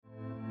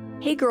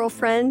Hey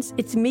girlfriends,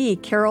 it's me,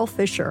 Carol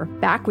Fisher,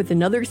 back with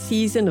another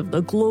season of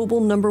the global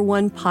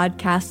 #1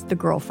 podcast, The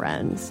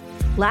Girlfriends.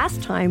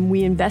 Last time,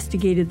 we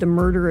investigated the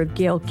murder of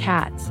Gail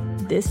Katz.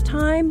 This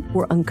time,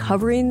 we're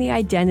uncovering the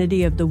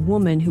identity of the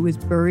woman who was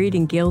buried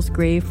in Gail's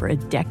grave for a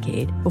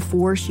decade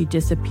before she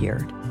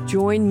disappeared.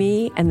 Join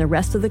me and the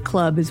rest of the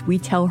club as we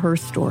tell her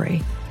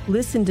story.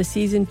 Listen to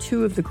Season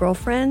 2 of The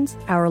Girlfriends,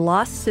 Our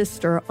Lost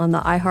Sister on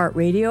the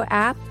iHeartRadio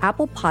app,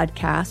 Apple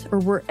Podcasts, or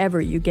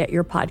wherever you get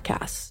your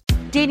podcasts.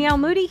 Danielle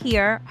Moody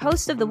here,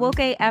 host of the Woke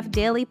AF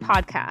Daily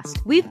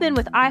podcast. We've been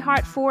with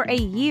iHeart for a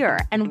year,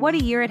 and what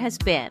a year it has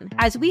been.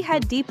 As we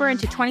head deeper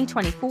into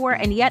 2024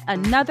 and yet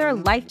another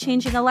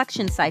life-changing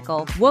election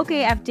cycle, Woke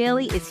AF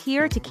Daily is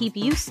here to keep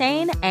you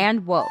sane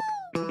and woke.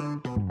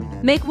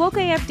 Make Woke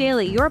AF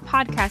Daily your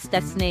podcast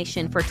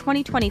destination for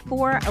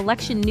 2024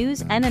 election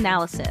news and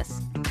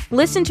analysis.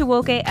 Listen to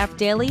Woke AF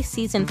Daily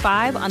Season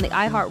 5 on the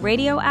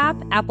iHeartRadio app,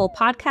 Apple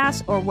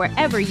Podcasts, or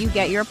wherever you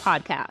get your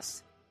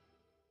podcasts.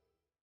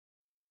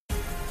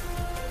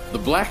 The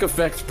Black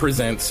Effect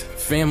presents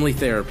Family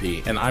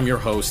Therapy, and I'm your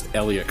host,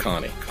 Elliot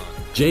Connie.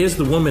 Jay is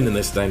the woman in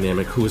this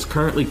dynamic who is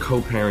currently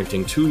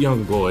co-parenting 2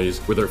 young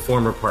boys with her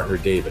former partner,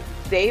 David.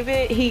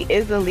 David, he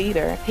is a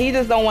leader. He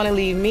just don't want to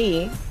leave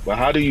me. But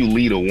how do you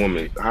lead a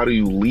woman? How do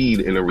you lead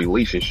in a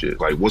relationship?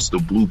 Like, what's the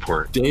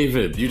blueprint?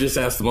 David, you just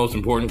asked the most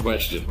important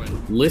question.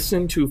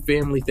 Listen to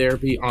Family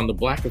Therapy on the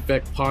Black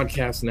Effect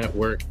Podcast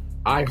Network,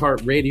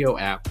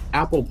 iHeartRadio app,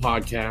 Apple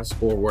Podcasts,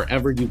 or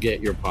wherever you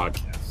get your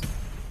podcasts.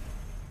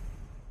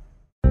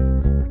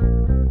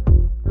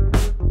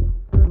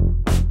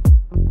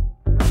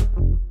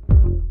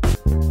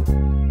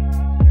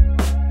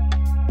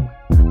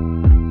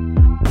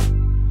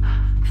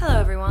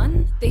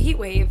 The heat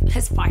wave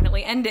has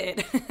finally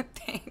ended.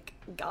 Thank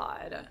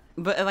God.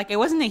 But, like, it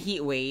wasn't a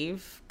heat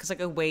wave, because, like,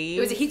 a wave...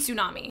 It was a heat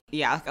tsunami.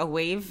 Yeah, like, a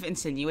wave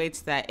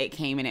insinuates that it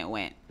came and it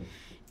went.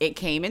 It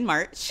came in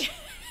March,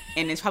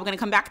 and it's probably going to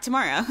come back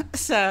tomorrow,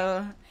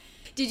 so...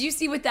 Did you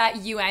see what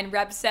that UN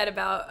rep said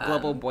about...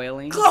 global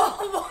boiling?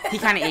 Global boiling. He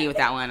kind of ate with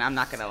that one, I'm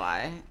not going to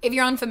lie. If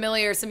you're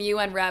unfamiliar, some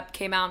UN rep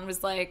came out and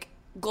was like,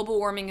 global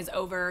warming is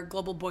over,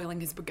 global boiling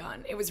has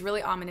begun. It was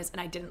really ominous,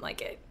 and I didn't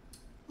like it.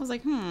 I was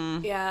like,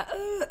 Yeah,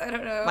 I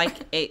don't know. Like,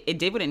 it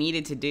did what it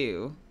needed to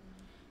do.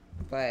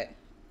 But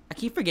I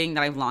keep forgetting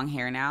that I have long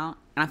hair now.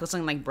 And I feel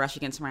something, like, brush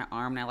against my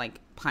arm. And I, like,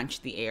 punch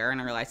the air. And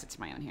I realize it's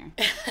my own hair.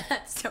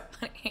 That's so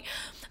funny.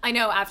 I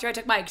know. After I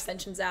took my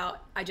extensions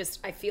out, I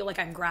feel like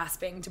I'm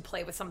grasping to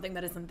play with something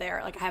that isn't there.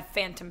 Like, I have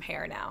phantom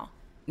hair now.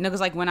 No, because,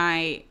 like, when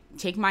I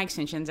take my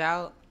extensions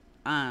out,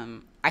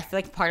 I feel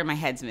like part of my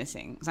head's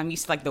missing. Because I'm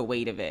used to, like, the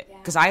weight of it.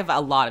 Because I have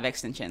a lot of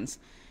extensions.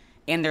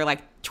 And they're,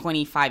 like,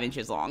 25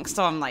 inches long.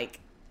 So I'm like,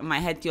 my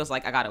head feels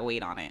like I got a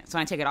weight on it. So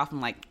when I take it off, I'm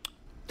like,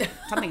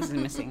 something's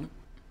missing.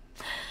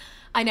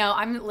 I know.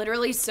 I'm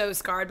literally so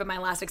scarred by my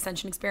last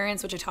extension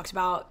experience, which I talked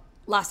about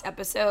last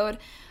episode.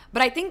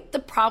 But I think the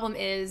problem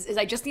is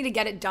I just need to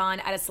get it done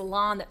at a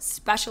salon that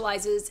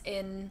specializes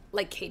in,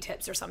 like,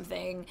 K-tips or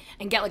something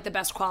and get, like, the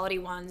best quality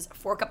ones,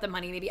 fork up the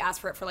money, maybe ask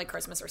for it for, like,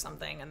 Christmas or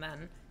something, and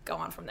then go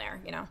on from there,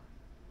 you know?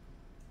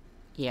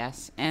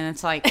 Yes. And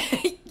it's like...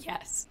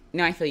 Yes.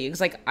 No, I feel you.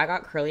 Because, like, I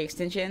got curly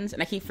extensions,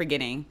 and I keep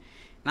forgetting.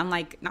 And I'm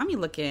like, not me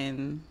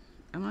looking...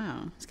 I don't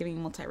know. It's getting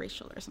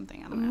multiracial or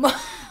something. I don't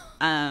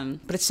know.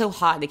 But it's so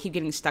hot. They keep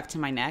getting stuck to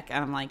my neck.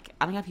 And I'm like,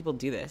 I don't know how people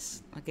do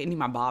this. Like, I need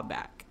my bob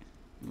back.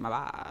 My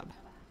bob.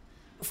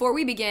 Before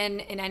we begin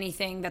in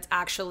anything that's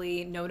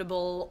actually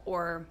notable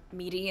or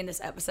meaty in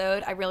this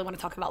episode, I really want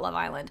to talk about Love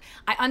Island.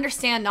 I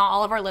understand not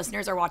all of our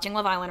listeners are watching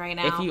Love Island right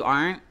now. If you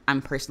aren't,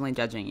 I'm personally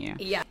judging you.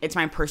 Yeah. It's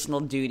my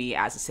personal duty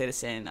as a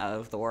citizen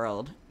of the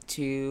world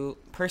to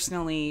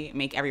personally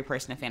make every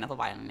person a fan of Love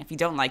Island. If you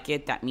don't like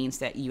it, that means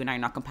that you and I are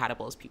not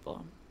compatible as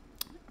people.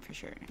 For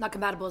sure. Not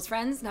compatible as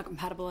friends, not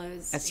compatible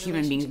as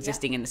human beings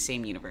existing in the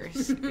same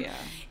universe. Yeah.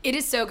 It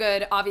is so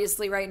good.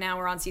 Obviously, right now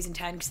we're on season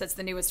 10 because that's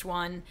the newest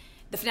one.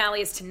 The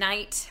finale is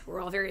tonight.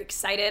 We're all very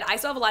excited. I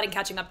still have a lot of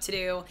catching up to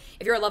do.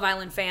 If you're a Love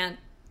Island fan,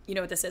 you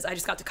know what this is. I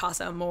just got to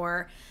Casa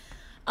Amor.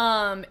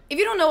 If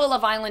you don't know what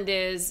Love Island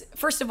is,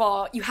 first of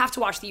all, you have to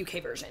watch the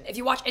UK version. If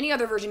you watch any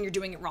other version, you're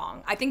doing it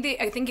wrong. I think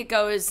it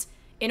goes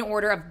in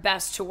order of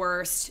best to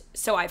worst,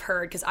 so I've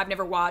heard, because I've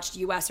never watched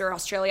US or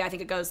Australia. I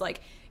think it goes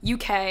like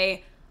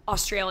UK,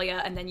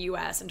 Australia, and then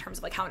US in terms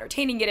of like how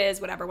entertaining it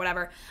is,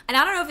 whatever. And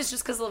I don't know if it's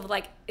just because of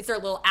like, it's their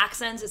little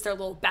accents, it's their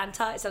little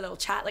banta, it's their little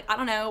chat. Like, I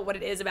don't know what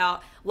it is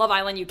about Love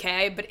Island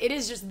UK, but it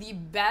is just the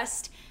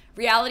best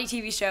reality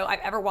TV show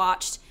I've ever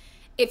watched.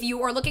 If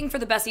you are looking for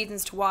the best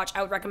seasons to watch,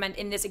 I would recommend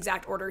in this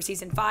exact order,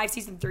 season 5,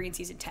 season 3, and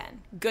season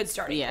 10. Good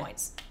starting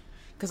points.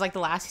 Because like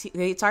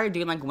they started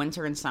doing like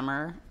winter and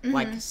summer,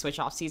 like switch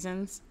off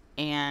seasons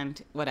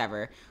and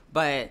whatever.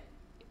 But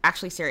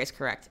actually, Sarah is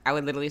correct. I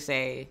would literally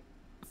say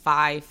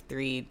 5,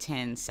 3,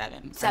 10,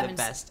 7 are the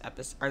best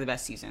are the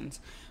best seasons.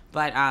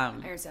 But I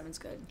heard 7's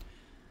good.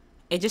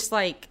 It just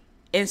like,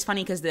 it's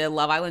funny because the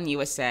Love Island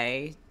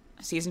USA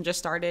season just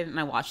started and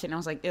I watched it and I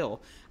was like, ew,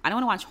 I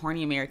don't want to watch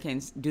horny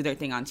Americans do their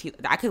thing on TV.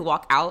 I could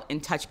walk out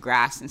and touch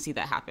grass and see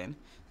that happen.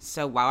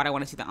 So why would I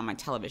want to see that on my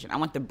television? I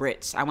want the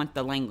Brits. I want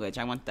the language.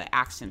 I want the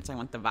accents. I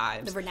want the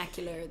vibes. The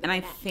vernacular. And I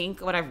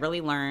think what I've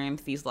really learned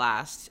these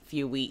last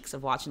few weeks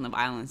of watching Love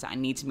Island is that I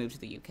need to move to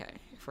the UK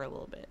for a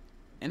little bit.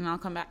 And then I'll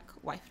come back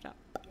wifed up.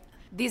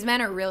 These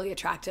men are really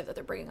attractive that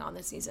they're bringing on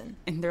this season.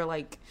 And they're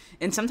like,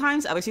 and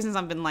sometimes other seasons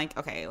I've been like,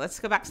 okay, let's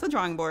go back to the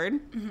drawing board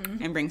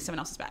and bring someone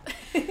else's back.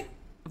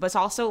 But it's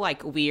also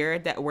like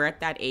weird that we're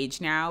at that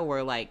age now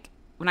where like,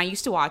 when I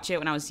used to watch it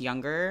when I was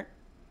younger,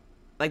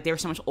 like they were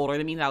so much older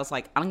than me that I was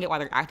like, I don't get why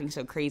they're acting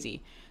so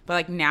crazy. But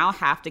like now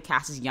half the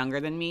cast is younger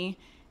than me,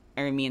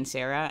 or me and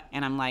Sarah,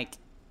 and I'm like,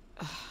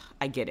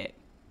 I get it.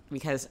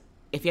 Because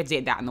if you had to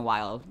date that in the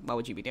wild, what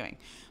would you be doing?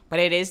 But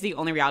it is the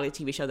only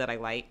reality TV show that I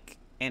like,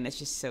 and it's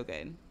just so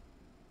good.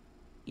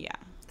 Yeah.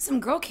 Some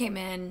girl came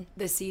in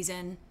this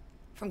season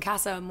from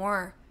Casa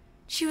Amor.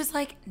 She was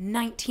like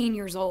 19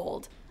 years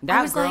old.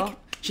 That girl, like,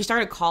 she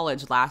started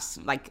college last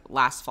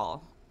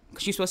fall.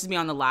 She was supposed to be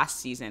on the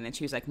last season, and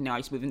she was like, no, I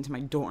just moved into my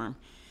dorm.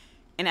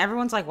 And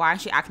everyone's like, why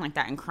is she acting like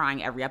that and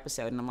crying every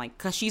episode? And I'm like,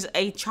 because she's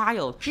a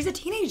child. She's a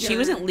teenager. She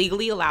wasn't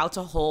legally allowed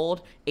to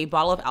hold a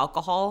bottle of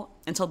alcohol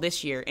until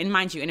this year. And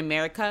mind you, in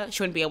America,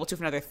 she wouldn't be able to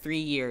for another 3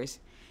 years.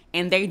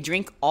 And they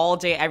drink all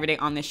day, every day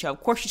on this show.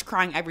 Of course, she's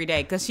crying every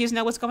day because she doesn't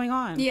know what's going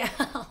on. Yeah.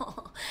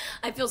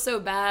 I feel so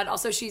bad.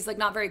 Also, she's like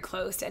not very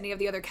close to any of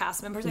the other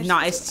cast members.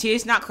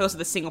 She's not close to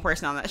the single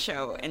person on that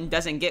show and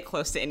doesn't get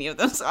close to any of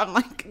them. So I'm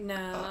like,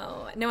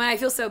 no, I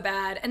feel so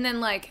bad. And then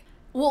like,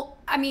 well,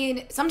 I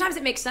mean, sometimes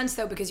it makes sense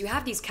though because you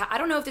have these. I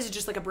don't know if this is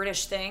just like a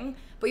British thing,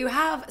 but you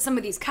have some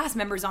of these cast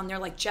members on there,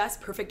 like Jess,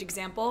 perfect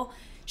example.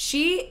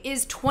 She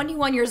is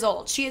 21 years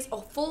old. She is a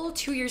full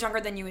 2 years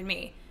younger than you and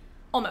me.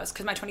 Almost,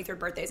 because my 23rd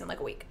birthday is in like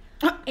a week.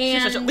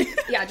 And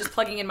yeah, just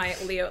plugging in my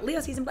Leo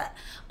season. But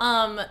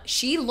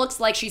she looks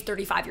like she's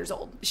 35 years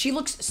old. She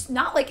looks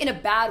not like in a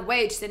bad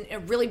way, just in a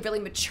really, really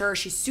mature.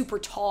 She's super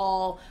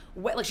tall.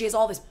 Like she has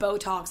all this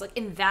Botox, like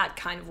in that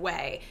kind of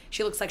way.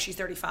 She looks like she's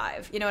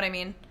 35. You know what I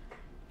mean?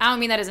 I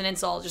don't mean that as an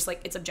insult. Just like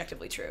it's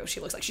objectively true.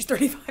 She looks like she's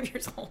 35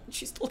 years old.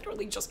 She's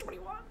literally just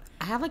 21.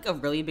 I have like a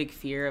really big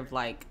fear of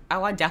like,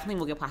 oh, I definitely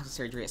will get plastic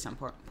surgery at some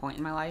point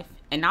in my life.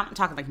 And not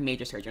talking like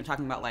major surgery. I'm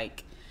talking about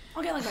like,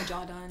 I'll get like my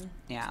jaw done.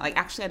 Yeah, like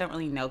actually I don't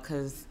really know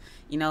because,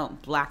 you know,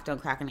 black don't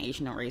crack and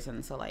Asian don't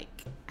raisin. So like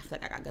I feel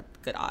like I got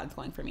good odds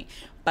going for me.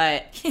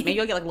 But maybe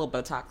I'll get like a little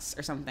Botox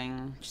or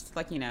something. Just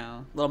like, you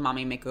know, little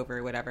mommy makeover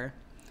or whatever.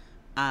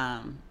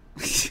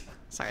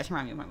 Sorry, I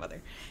remind me of my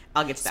mother.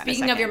 I'll get to that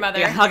Speaking in a second. of your mother.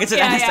 Yeah, I'll get to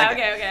that in a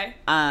second.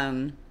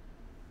 Okay.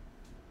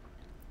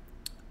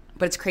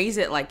 But it's crazy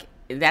that like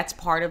that's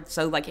part of,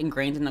 so like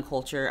ingrained in the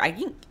culture. I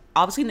think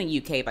obviously in the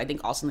UK, but I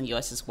think also in the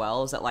US as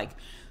well, is that like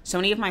so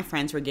many of my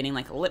friends were getting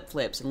like lip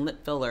flips and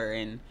lip filler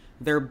and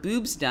their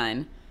boobs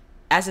done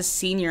as a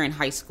senior in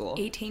high school.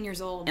 18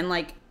 years old. And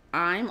like,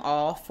 I'm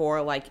all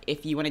for like,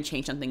 if you want to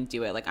change something,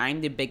 do it. Like,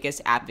 I'm the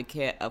biggest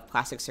advocate of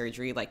plastic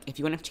surgery. Like, if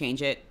you want to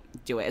change it,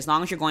 do it. As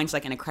long as you're going to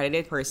like an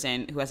accredited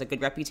person who has a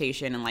good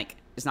reputation and like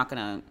is not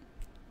going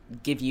to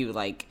give you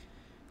like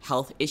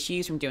health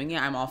issues from doing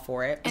it, I'm all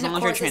for it. As long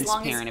as you're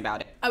transparent about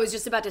it. I was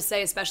just about to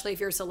say, especially if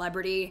you're a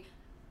celebrity,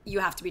 you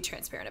have to be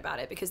transparent about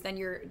it because then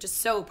you're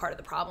just so part of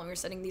the problem. You're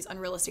setting these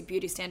unrealistic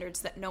beauty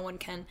standards that no one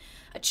can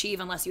achieve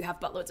unless you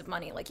have buttloads of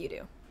money like you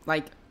do.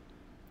 Like,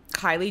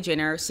 Kylie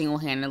Jenner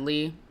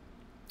single-handedly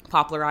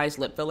popularized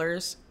lip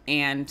fillers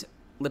and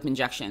lip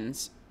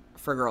injections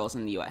for girls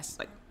in the US,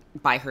 like,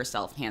 by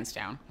herself, hands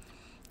down.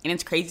 And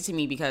it's crazy to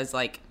me because,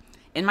 like,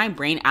 in my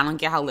brain, I don't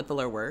get how lip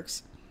filler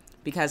works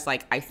because,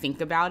 like, I think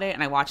about it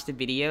and I watch the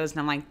videos and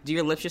I'm like, do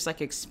your lips just,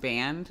 like,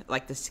 expand,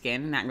 like, the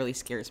skin? And that really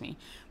scares me.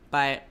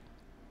 But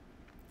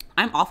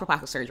I'm all for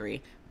plastic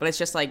surgery, but it's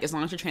just like, as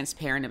long as you're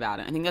transparent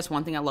about it. I think that's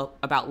one thing I love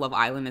about Love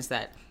Island is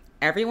that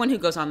everyone who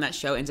goes on that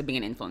show ends up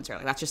being an influencer.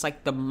 Like, that's just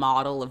like the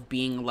model of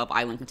being a Love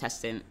Island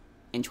contestant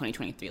in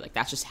 2023. Like,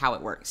 that's just how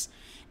it works.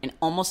 And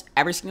almost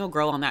every single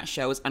girl on that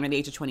show is under the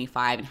age of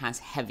 25 and has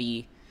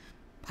heavy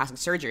plastic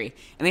surgery.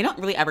 And they don't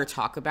really ever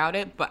talk about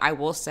it, but I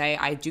will say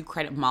I do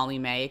credit Molly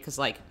May because,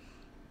 like,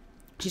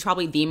 she's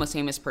probably the most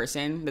famous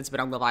person that's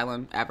been on Love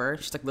Island ever.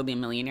 She's like literally a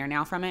millionaire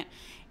now from it.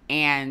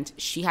 And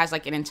she has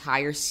like an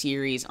entire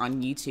series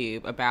on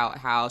YouTube about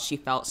how she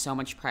felt so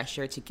much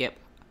pressure to get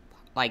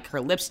like her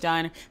lips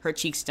done, her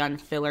cheeks done,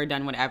 filler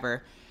done,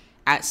 whatever,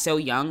 at so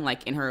young,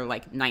 like in her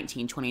like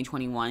 19, 20,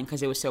 21,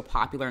 because it was so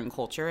popular in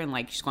culture and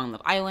like she's going on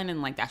Love Island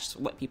and like that's just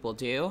what people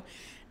do.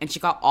 And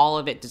she got all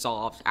of it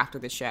dissolved after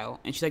the show.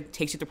 And she like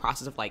takes you through the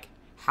process of like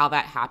how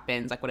that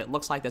happens, like what it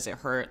looks like, does it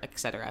hurt,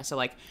 etc. So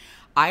like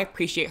I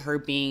appreciate her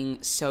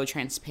being so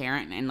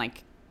transparent and like,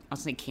 I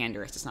was saying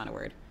candorous, it's not a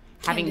word.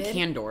 Having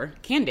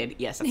candid,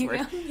 yes, that's the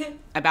word,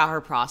 about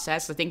her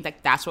process. I think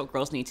that that's what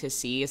girls need to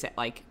see is that,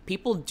 like,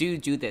 people do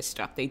this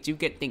stuff. They do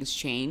get things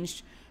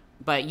changed,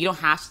 but you don't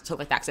have to look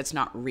like that because it's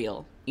not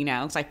real, you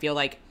know? Because I feel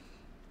like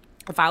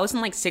if I was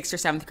in, like, 6th or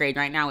 7th grade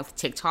right now with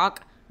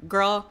TikTok,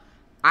 girl,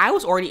 I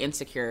was already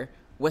insecure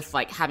with,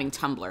 like, having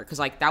Tumblr. Because,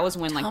 like, that was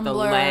when, like, the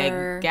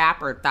leg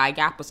gap or thigh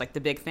gap was, like, the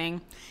big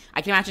thing.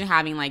 I can imagine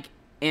having, like,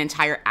 an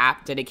entire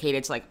app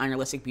dedicated to, like,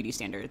 unrealistic beauty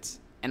standards.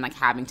 and like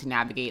having to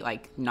navigate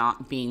like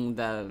not being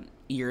the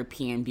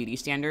European beauty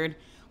standard,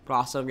 but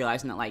also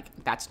realizing that like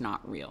that's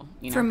not real,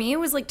 you know? For me, it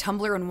was like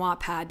Tumblr and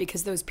Wattpad,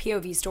 because those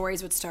POV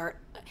stories would start.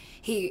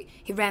 He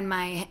ran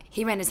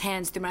his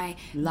hands through my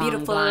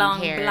beautiful long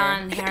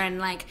blonde hair and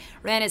like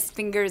ran his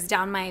fingers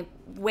down my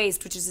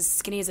waist, which is as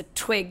skinny as a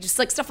twig, just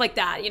like stuff like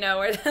that, you know.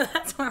 Where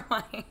that's where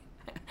my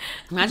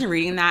imagine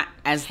reading that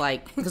as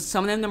like, because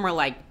some of them are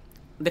like,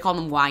 they call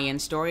them YN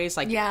stories,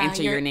 like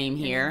enter your name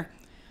here.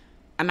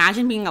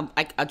 Imagine being a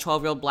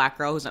 12-year-old black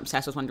girl who's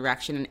obsessed with One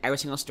Direction, and every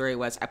single story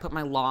was, I put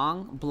my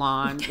long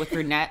blonde with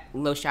brunette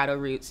low shadow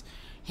roots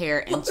hair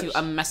into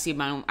a messy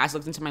bun. I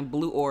looked into my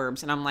blue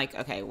orbs, and I'm like,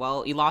 okay,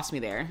 well, you lost me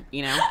there,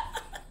 you know?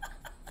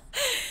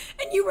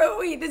 And you wrote,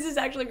 wait, this is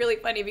actually really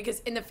funny,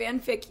 because in the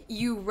fanfic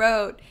you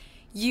wrote,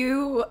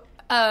 you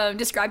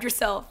described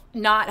yourself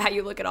not how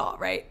you look at all,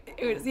 right?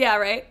 It was, yeah,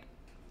 right?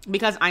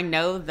 Because I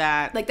know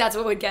that... like, that's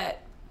what would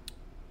get...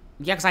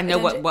 yeah, because I know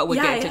what would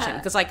get attention.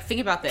 Because, like, think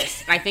about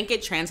this. And I think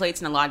it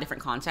translates in a lot of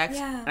different contexts.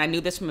 Yeah. And I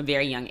knew this from a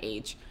very young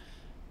age.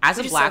 As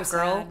a black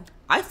girl,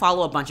 I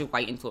follow a bunch of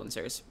white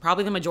influencers.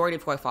 Probably the majority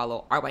of who I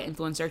follow are white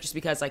influencers, just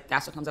because, like,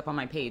 that's what comes up on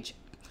my page.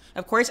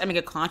 Of course, I make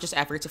a conscious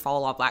effort to follow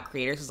a lot of black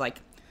creators. Because, like,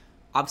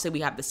 obviously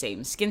we have the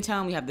same skin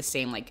tone. We have the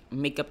same, like,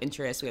 makeup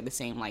interests. We have the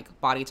same, like,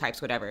 body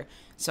types, whatever.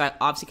 So I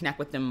obviously connect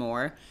with them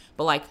more.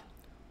 But, like,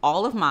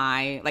 all of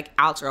my, like,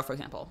 Alex Earl, for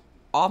example,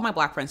 all of my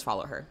black friends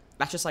follow her.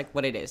 That's just, like,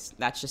 what it is.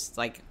 That's just,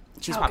 like,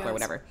 she's popular,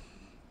 whatever.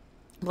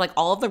 But, like,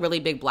 all of the really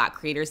big black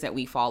creators that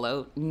we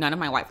follow, none of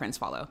my white friends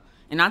follow.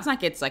 And that's not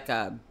like it's, like,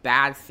 a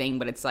bad thing,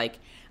 but it's, like,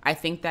 I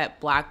think that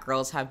black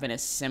girls have been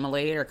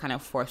assimilated or kind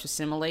of forced to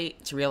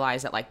assimilate to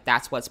realize that, like,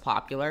 that's what's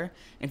popular. And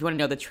if you want to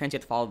know the trends, you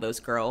have to follow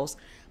those girls.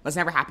 But it's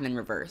never happened in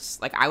reverse.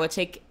 Like, I would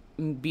take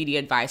beauty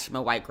advice from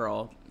a white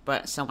girl,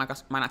 but some white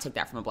girls might not take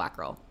that from a black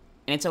girl.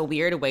 And it's a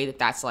weird way that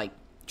that's, like,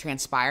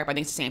 transpired. But I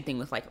think it's the same thing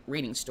with, like,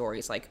 reading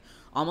stories. Like,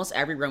 almost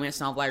every romance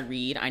novel I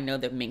read, I know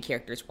the main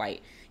character is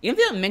white. Even if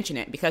they don't mention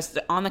it, because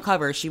on the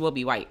cover, she will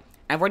be white.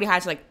 I've already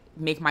had to, like,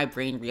 make my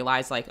brain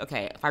realize, like,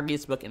 okay, if I read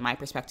this book in my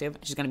perspective,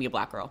 she's going to be a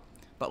black girl.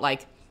 But,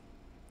 like,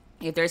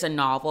 if there's a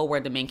novel where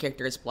the main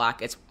character is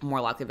black, it's more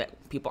likely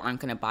that people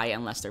aren't going to buy it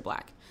unless they're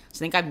black. So I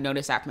think I've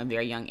noticed that from a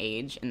very young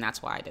age, and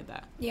that's why I did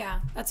that. Yeah,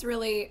 that's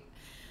really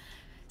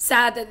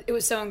sad that it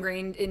was so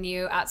ingrained in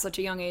you at such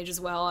a young age as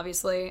well,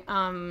 obviously.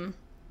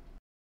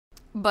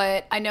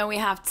 But I know we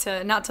have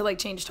to, not to, like,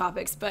 change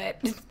topics,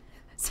 but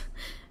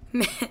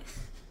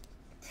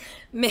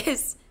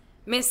Miss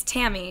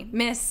Tammy,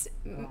 Miss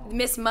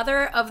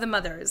Mother of the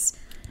Mothers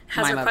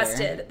has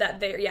requested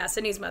that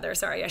Sydney's mother,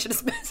 sorry, I should have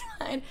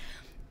specified,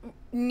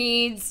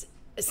 needs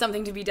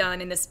something to be done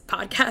in this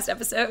podcast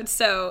episode.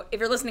 So if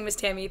you're listening, Miss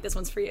Tammy, this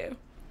one's for you.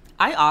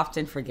 I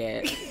often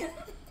forget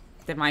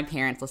that my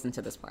parents listen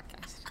to this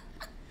podcast.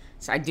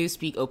 So I do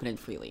speak open and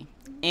freely.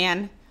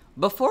 And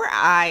before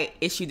I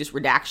issue this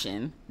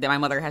redaction that my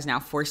mother has now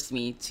forced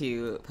me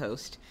to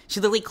post, she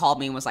literally called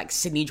me and was like,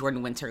 Sydney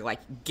Jordan Winter, like,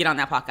 get on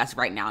that podcast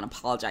right now and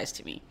apologize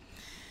to me.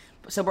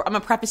 So I'm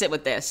going to preface it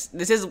with this.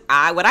 This is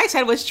what I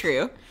said was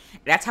true.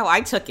 That's how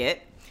I took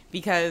it.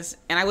 Because,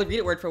 and I would read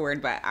it word for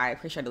word, but I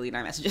appreciate delete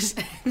my messages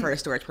for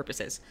storage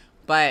purposes.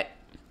 But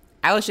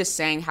I was just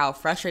saying how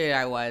frustrated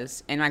I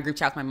was in my group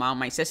chat with my mom and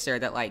my sister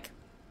that, like,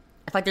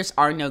 I feel like there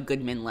are no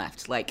good men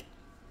left. Like,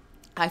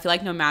 I feel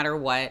like no matter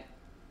what,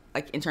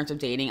 like, in terms of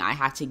dating, I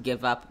had to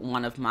give up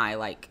one of my,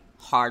 like,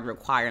 hard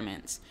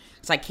requirements.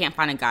 So I can't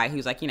find a guy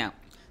who's, like, you know,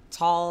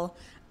 tall,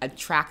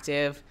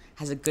 attractive,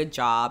 has a good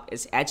job,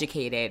 is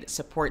educated,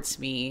 supports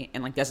me,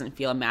 and, like, doesn't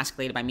feel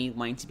emasculated by me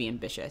wanting to be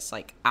ambitious.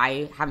 Like,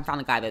 I haven't found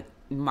a guy that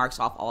marks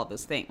off all of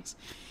those things.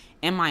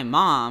 And my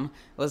mom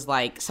was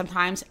like,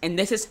 sometimes, and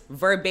this is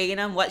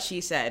verbatim what she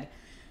said,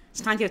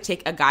 sometimes you have to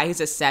take a guy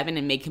who's a 7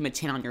 and make him a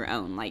 10 on your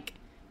own. Like,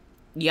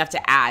 you have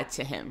to add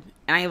to him.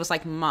 And I was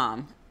like,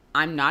 Mom,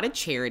 I'm not a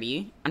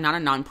charity. I'm not a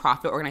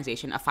nonprofit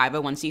organization, a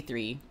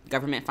 501c3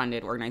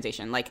 government-funded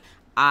organization. Like,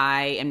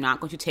 I am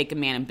not going to take a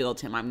man and build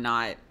him.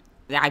 I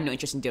have no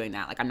interest in doing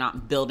that. Like, I'm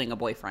not building a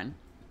boyfriend.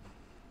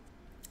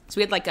 So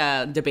we had, like,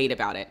 a debate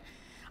about it.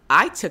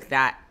 I took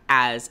that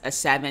as a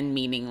 7,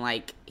 meaning,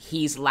 like,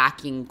 he's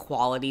lacking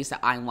qualities that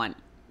I want.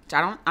 So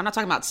I'm not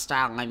talking about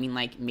style. I mean,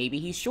 like, maybe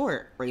he's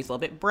short or he's a little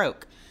bit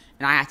broke.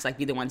 And I had to, like,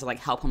 be the one to, like,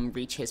 help him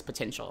reach his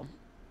potential.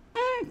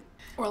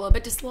 Or a little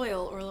bit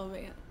disloyal, or a little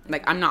bit...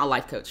 Like, I'm not a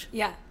life coach.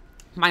 Yeah.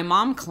 My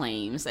mom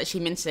claims that she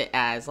meant it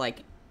as,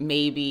 like,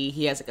 maybe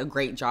he has, like, a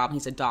great job,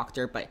 he's a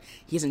doctor, but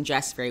he doesn't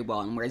dress very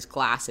well and wears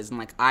glasses, and,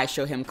 like, I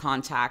show him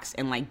contacts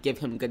and, like, give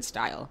him good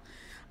style.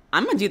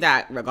 I'm gonna do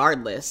that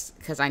regardless,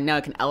 because I know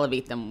it can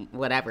elevate them,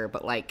 whatever,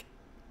 but, like,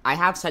 I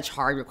have such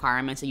hard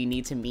requirements that you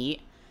need to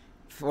meet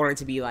for order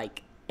to be,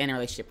 like, in a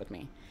relationship with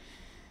me.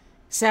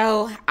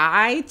 So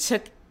I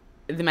took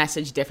the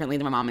message differently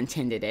than my mom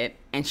intended it,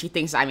 and she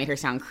thinks I made her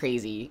sound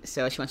crazy,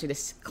 so she wants me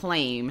to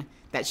claim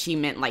that she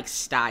meant, like,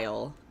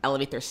 style,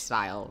 elevate their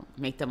style,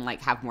 make them, like,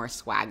 have more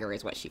swagger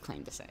is what she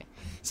claimed to say.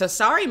 So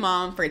sorry,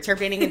 Mom, for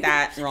interpreting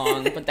that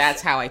wrong, but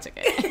that's how I took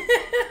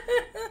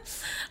it.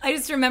 I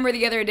just remember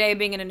the other day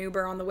being in an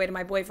Uber on the way to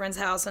my boyfriend's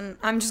house, and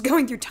I'm just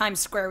going through Times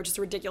Square, which is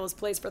a ridiculous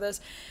place for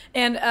this.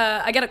 And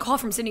I get a call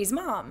from Sydney's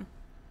mom.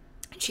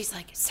 And she's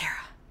like,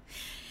 Sarah,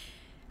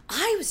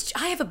 I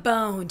have a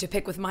bone to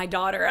pick with my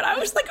daughter. And I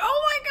was like,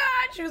 oh my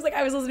God. She was like,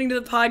 I was listening to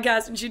the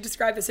podcast and she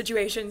described the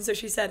situation. So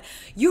she said,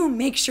 you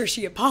make sure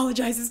she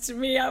apologizes to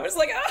me. I was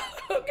like,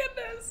 oh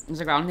goodness. I was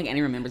like, I don't think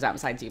anyone remembers that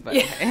besides you, but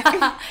yeah.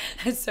 Okay.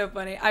 That's so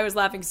funny. I was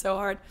laughing so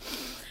hard.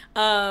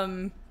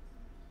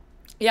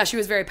 Yeah, she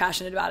was very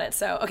passionate about it.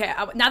 So, okay,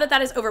 now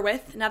that is over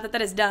with, now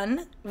that is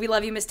done, we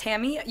love you, Miss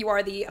Tammy. You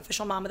are the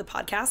official mom of the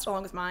podcast,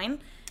 along with mine.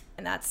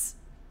 And that's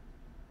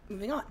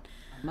moving on.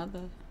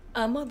 Mother.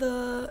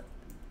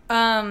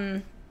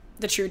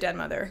 The true dead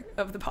mother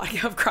of the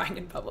podcast of Crying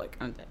in Public.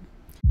 I'm dead.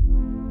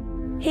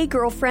 Hey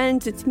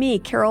girlfriends, it's me,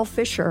 Carol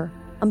Fisher.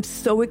 I'm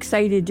so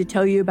excited to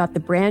tell you about the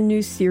brand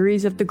new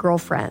series of The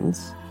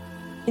Girlfriends.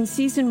 In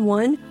season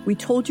 1, we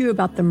told you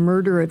about the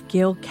murder of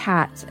Gail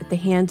Katz at the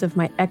hands of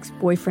my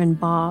ex-boyfriend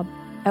Bob.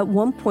 At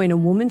one point, a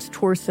woman's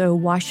torso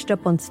washed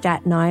up on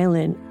Staten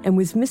Island and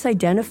was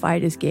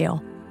misidentified as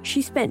Gail.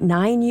 She spent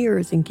 9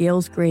 years in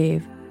Gail's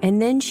grave,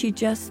 and then she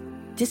just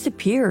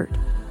disappeared.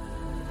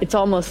 It's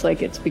almost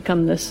like it's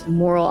become this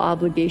moral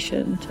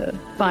obligation to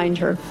find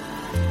her.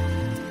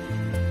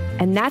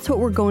 And that's what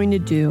we're going to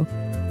do.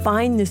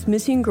 Find this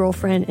missing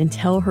girlfriend and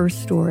tell her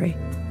story.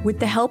 With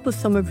the help of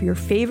some of your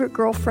favorite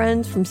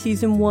girlfriends from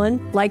season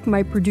 1, like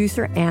my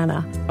producer,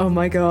 Anna. Oh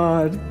my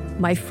God.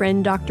 My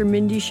friend, Dr.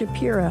 Mindy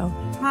Shapiro.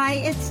 Hi,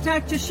 it's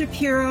Dr.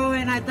 Shapiro,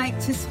 and I'd like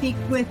to speak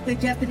with the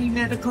deputy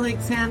medical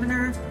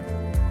examiner.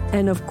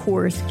 And of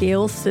course,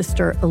 Gail's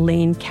sister,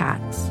 Elaine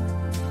Katz.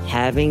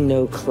 Having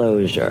no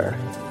closure,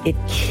 it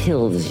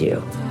kills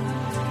you.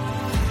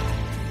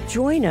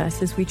 Join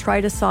us as we try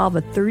to solve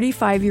a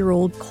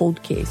 35-year-old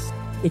cold case.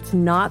 It's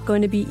not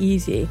going to be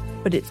easy,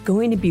 but it's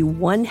going to be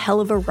one hell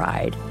of a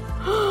ride.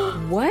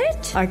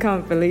 What? I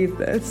can't believe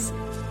this.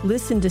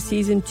 Listen to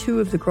season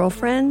 2 of The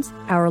Girlfriends,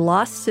 Our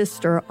Lost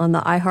Sister on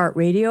the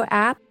iHeartRadio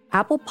app,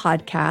 Apple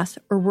Podcasts,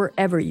 or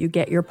wherever you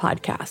get your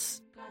podcasts.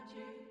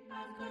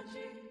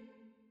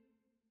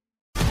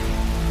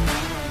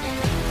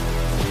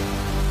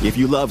 If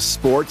you love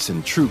sports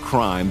and true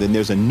crime, then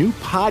there's a new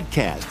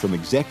podcast from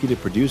executive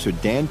producer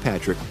Dan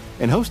Patrick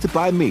and hosted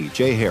by me,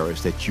 Jay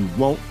Harris, that you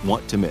won't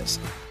want to miss.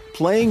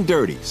 Playing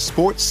Dirty: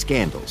 Sports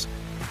Scandals.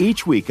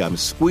 Each week, I'm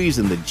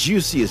squeezing the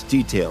juiciest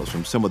details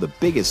from some of the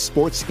biggest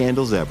sports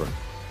scandals ever.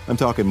 I'm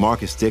talking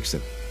Marcus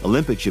Dixon,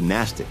 Olympic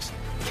gymnastics,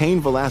 Cain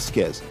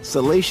Velasquez,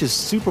 salacious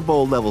Super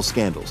Bowl-level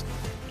scandals.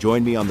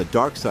 Join me on the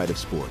dark side of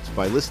sports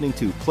by listening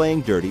to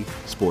Playing Dirty: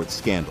 Sports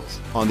Scandals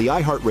on the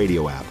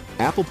iHeartRadio app,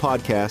 Apple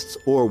Podcasts,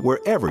 or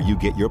wherever you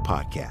get your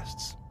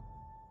podcasts.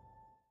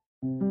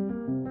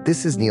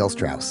 This is Neil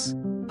Strauss,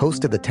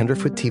 host of the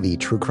Tenderfoot TV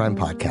true crime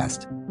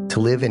podcast,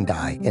 To Live and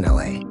Die in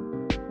LA.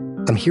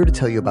 I'm here to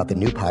tell you about the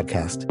new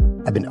podcast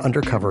I've been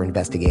undercover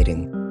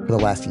investigating for the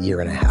last year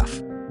and a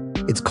half.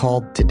 It's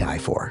called To Die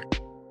For.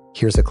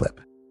 Here's a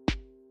clip.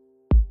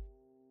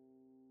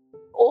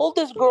 All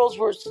these girls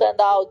were sent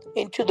out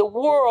into the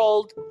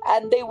world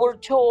and they were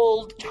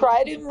told,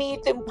 try to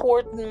meet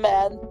important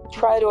men,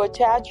 try to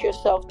attach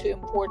yourself to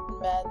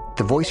important men.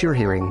 The voice you're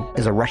hearing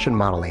is a Russian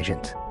model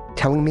agent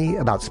telling me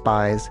about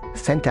spies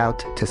sent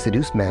out to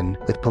seduce men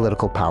with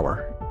political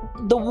power.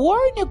 The war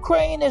in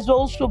Ukraine is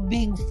also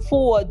being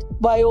fought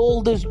by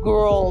all these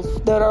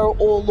girls that are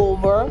all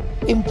over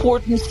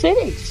important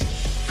cities.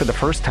 For the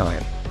first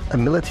time, a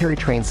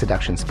military-trained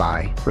seduction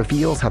spy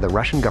reveals how the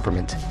Russian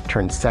government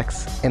turned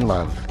sex and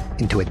love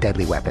into a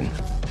deadly weapon.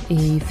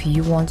 If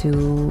you want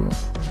to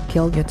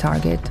kill your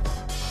target,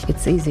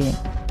 it's easy.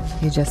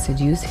 You just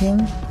seduce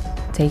him,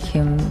 take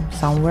him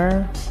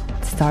somewhere,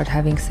 start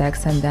having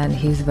sex, and then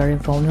he's very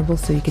vulnerable,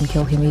 so you can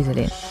kill him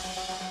easily.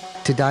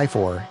 To Die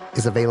For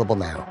is available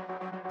now.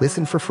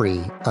 Listen for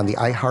free on the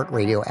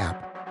iHeartRadio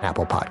app,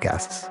 Apple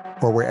Podcasts,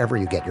 or wherever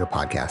you get your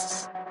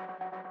podcasts.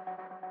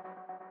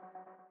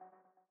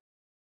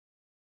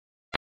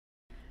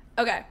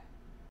 Okay.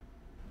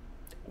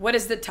 What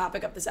is the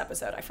topic of this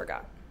episode? I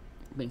forgot.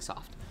 Being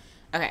soft.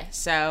 Okay,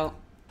 so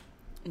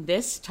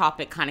this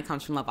topic kind of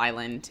comes from Love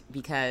Island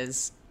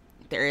because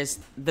there is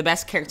the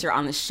best character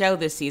on the show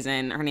this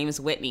season. Her name is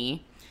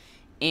Whitney.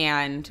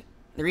 And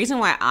the reason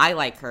why I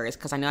like her is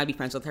because I know I'd be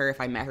friends with her if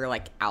I met her,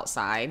 like,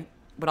 outside.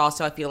 But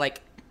also I feel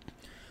like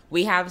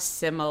we have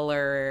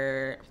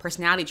similar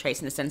personality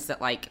traits in the sense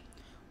that, like,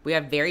 we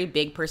have very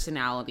big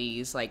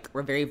personalities. Like,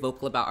 we're very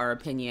vocal about our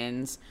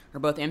opinions. We're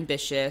both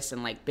ambitious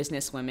and, like,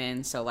 business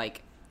women. So,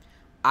 like,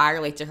 I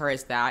relate to her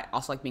as that.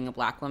 Also, like, being a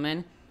black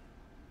woman.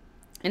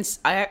 And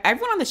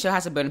everyone on the show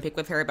has a bone to pick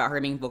with her about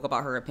her being vocal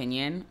about her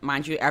opinion.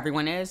 Mind you,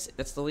 everyone is.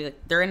 That's literally,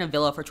 like, they're in a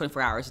villa for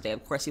 24 hours a day.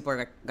 Of course, people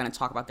are going to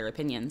talk about their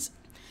opinions.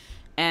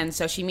 And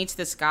so she meets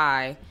this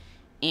guy,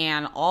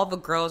 and all the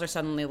girls are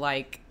suddenly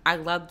like, I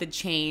love the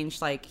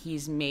change, like,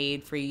 he's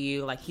made for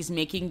you. Like, he's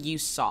making you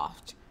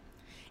soft.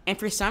 And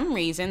for some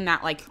reason,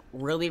 that, like,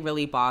 really,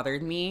 really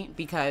bothered me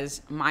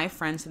because my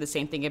friends said the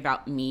same thing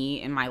about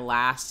me in my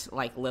last,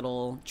 like,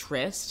 little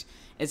tryst,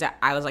 is that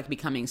I was like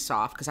becoming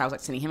soft because I was like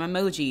sending him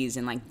emojis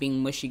and like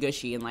being mushy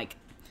gushy and like,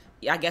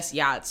 I guess,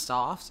 yeah, it's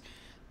soft.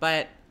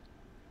 But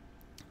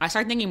I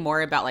started thinking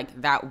more about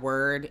like that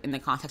word in the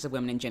context of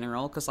women in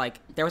general, because like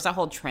there was that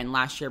whole trend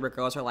last year where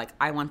girls are like,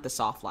 I want the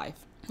soft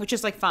life, which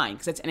is like fine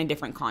because it's in a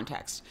different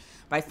context.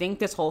 But I think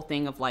this whole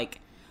thing of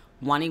like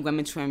wanting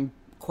women to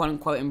quote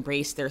unquote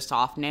embrace their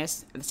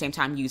softness at the same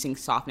time using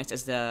softness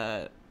as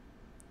the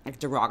like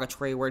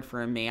derogatory word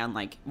for a man,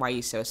 like, why are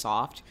you so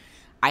soft?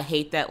 I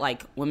hate that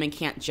like women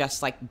can't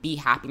just like be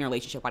happy in a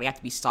relationship. Why do you have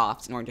to be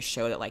soft in order to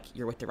show that like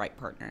you're with the right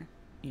partner,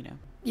 you know?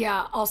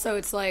 Yeah, also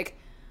it's like,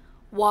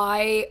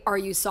 why are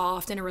you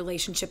soft in a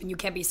relationship and you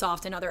can't be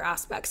soft in other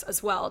aspects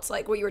as well? It's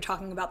like what you were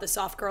talking about, the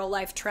soft girl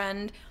life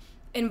trend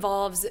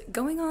involves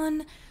going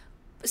on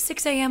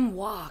 6 a.m.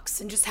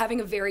 walks and just having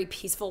a very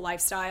peaceful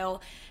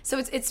lifestyle. So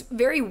it's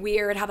very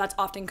weird how that's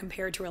often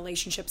compared to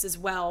relationships as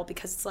well,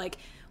 because it's like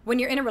when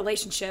you're in a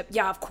relationship,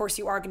 yeah, of course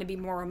you are going to be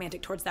more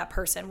romantic towards that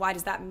person. Why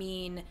does that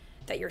mean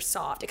that you're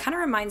soft? It kind of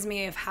reminds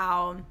me of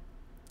how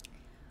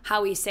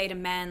we say to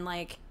men,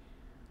 like,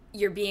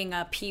 you're being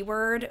a P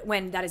word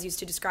when that is used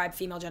to describe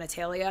female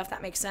genitalia, if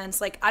that makes sense.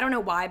 Like, I don't know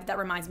why, but that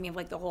reminds me of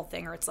like the whole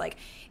thing, or it's like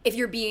if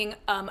you're being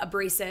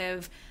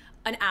abrasive,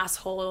 an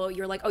asshole,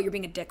 you're like, oh, you're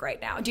being a dick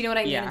right now. Do you know what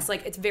I mean? Yeah. It's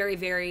like, it's very,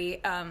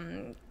 very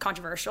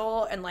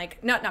controversial and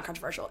like, not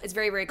controversial. It's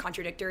very, very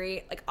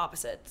contradictory, like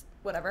opposites,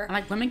 whatever. And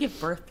like women give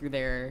birth through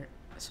their,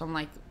 so I'm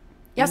like,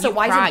 yeah, so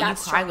why isn't that you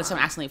cry when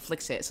someone accidentally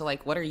flicks it? So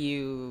like, what are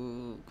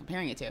you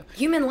comparing it to?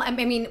 I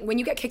mean, when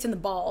you get kicked in the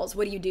balls,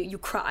 what do? You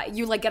cry.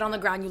 You like get on the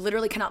ground. You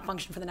literally cannot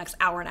function for the next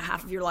hour and a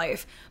half of your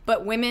life.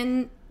 But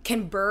women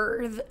can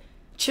birth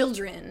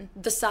children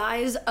the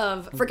size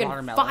of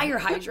freaking fire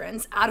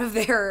hydrants out of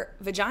their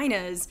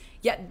vaginas.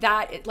 Yet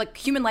that, like,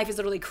 human life is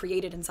literally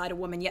created inside a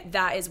woman. Yet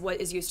that is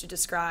what is used to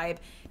describe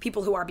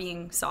people who are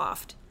being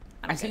soft.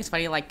 I think it's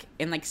funny. Like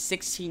in like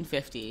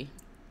 1650.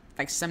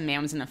 Like some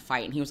man was in a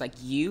fight and he was like,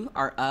 you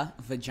are a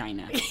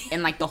vagina.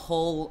 And like the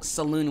whole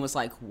saloon was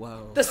like,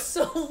 whoa. The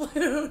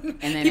saloon.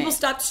 And then people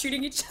stopped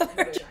shooting each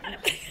other.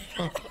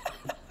 And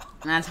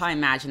that's how I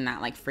imagine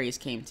that like phrase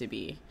came to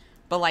be.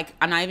 But like,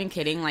 I'm not even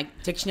kidding.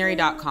 Like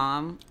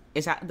dictionary.com,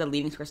 is that the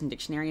leading source in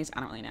dictionaries?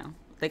 I don't really know.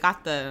 They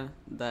got the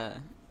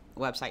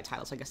website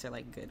title, so I guess they're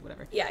like good,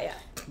 whatever. Yeah.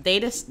 They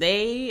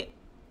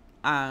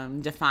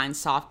define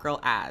soft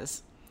girl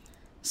as: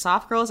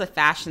 soft girl is a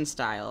fashion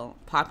style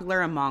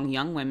popular among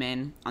young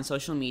women on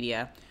social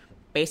media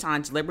based on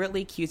a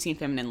deliberately cutesy and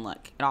feminine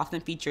look. It often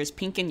features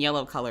pink and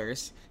yellow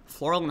colors,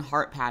 floral and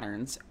heart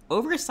patterns,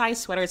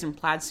 oversized sweaters and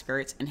plaid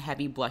skirts, and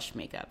heavy blush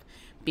makeup.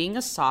 Being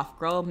a soft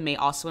girl may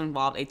also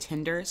involve a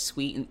tender,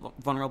 sweet, and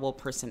vulnerable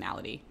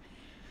personality.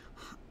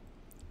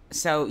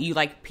 So you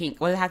like pink.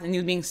 What does it have to do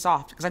with being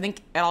soft? Because I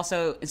think it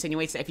also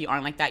insinuates that if you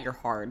aren't like that, you're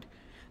hard.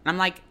 And I'm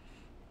like,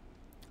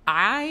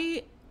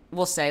 I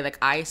will say, like,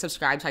 I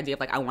subscribe to the idea of,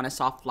 like, I want a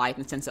soft life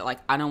in the sense that, like,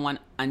 I don't want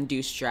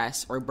undue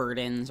stress or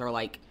burdens or,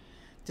 like,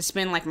 to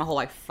spend, like, my whole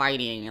life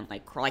fighting and,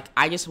 like,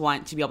 I just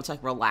want to be able to,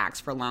 like, relax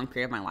for a long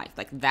period of my life.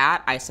 Like,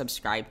 that I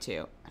subscribe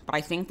to. But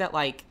I think that,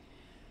 like,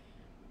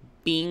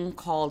 being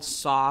called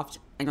soft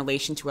in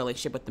relation to a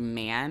relationship with the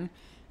man,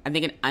 I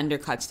think it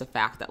undercuts the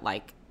fact that,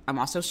 like, I'm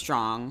also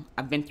strong.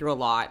 I've been through a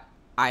lot.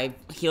 I've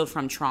healed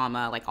from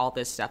trauma, like all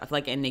this stuff. I feel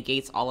like it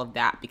negates all of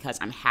that because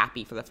I'm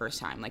happy for the first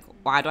time. Like,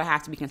 why do I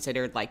have to be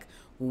considered like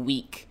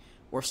weak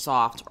or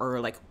soft or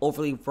like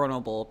overly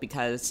vulnerable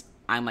because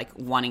I'm like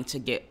wanting to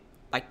get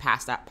like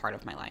past that part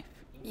of my life?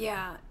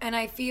 Yeah, and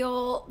I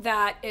feel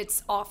that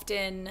it's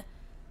often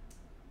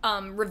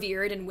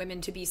revered in women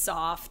to be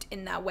soft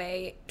in that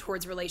way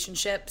towards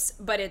relationships,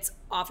 but it's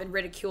often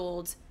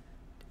ridiculed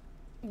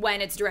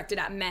when it's directed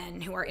at men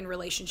who are in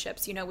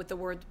relationships, you know, with the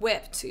word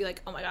whipped. So you're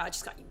like, oh my God, I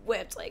just got you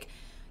whipped. Like,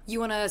 you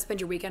want to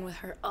spend your weekend with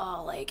her?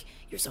 Oh, like,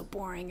 you're so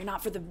boring. You're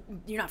not for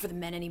the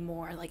men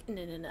anymore. Like,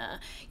 nah.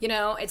 You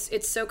know,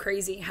 it's so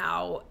crazy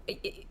how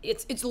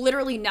it's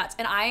literally nuts.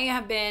 And I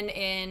have been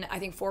in, I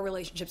think, 4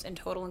 relationships in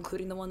total,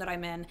 including the one that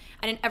I'm in.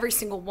 And in every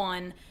single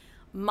one,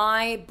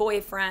 my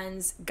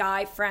boyfriend's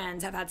guy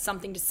friends have had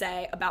something to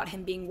say about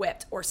him being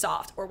whipped or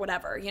soft or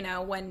whatever, you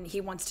know, when he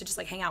wants to just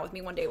like hang out with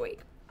me one day a week.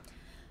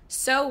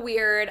 So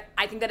weird.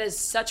 I think that is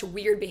such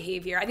weird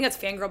behavior. I think that's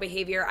fangirl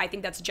behavior. I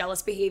think that's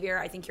jealous behavior.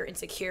 I think you're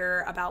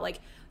insecure about like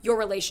your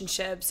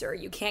relationships or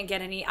you can't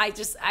get any.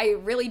 I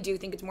really do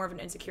think it's more of an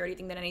insecurity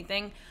thing than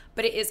anything,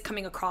 but it is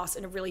coming across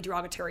in a really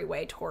derogatory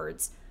way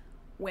towards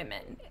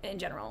women in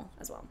general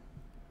as well.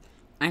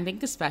 I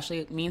think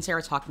especially me and Sarah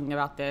were talking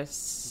about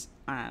this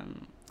a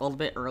little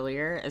bit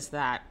earlier, is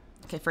that,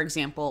 okay, for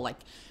example, like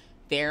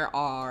there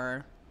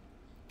are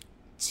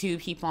 2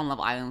 people on Love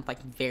Island with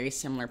like very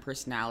similar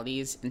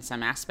personalities in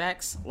some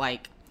aspects.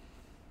 Like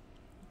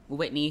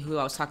Whitney, who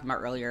I was talking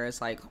about earlier,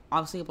 is like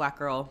obviously a black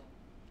girl.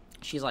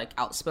 She's like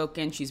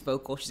outspoken, she's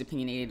vocal, she's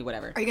opinionated,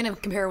 whatever. Are you gonna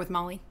compare her with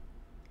Molly?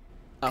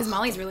 Because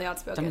Molly's really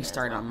outspoken. Don't get me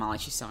started on Molly.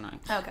 She's so annoying.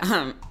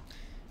 Okay.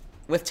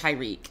 With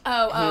Tyreek,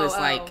 who is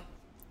like,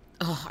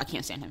 I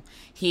can't stand him.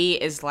 He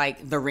is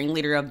like the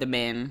ringleader of the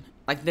men,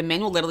 Like, the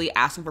men will literally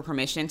ask him for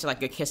permission to, like,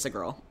 go kiss a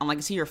girl. I'm like,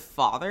 is he your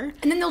father?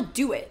 And then they'll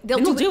do it.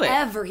 They'll do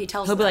whatever he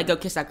tells them. He'll be like, go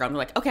kiss that girl. And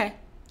they're like, okay.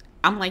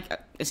 I'm like,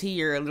 is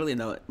he literally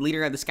the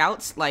leader of the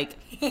Scouts? Like,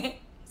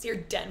 it's your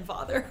den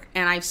father.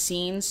 And I've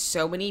seen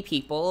so many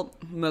people,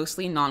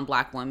 mostly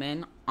non-black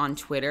women, on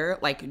Twitter,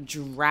 like,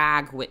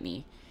 drag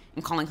Whitney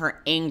and calling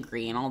her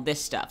angry and all this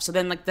stuff. So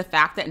then, like, the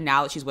fact that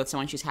now that she's with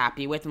someone she's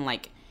happy with, and,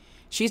 like,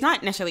 she's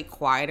not necessarily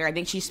quieter. I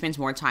think she spends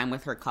more time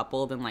with her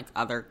couple than, like,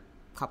 other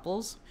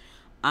couples.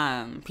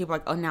 People are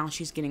like, oh, now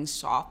she's getting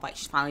soft. Like,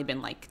 she's finally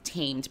been, like,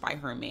 tamed by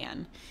her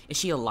man. Is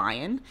she a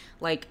lion?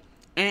 Like,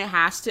 and it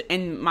has to,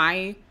 in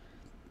my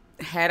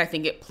head, I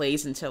think it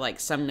plays into, like,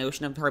 some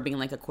notion of her being,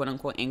 like, a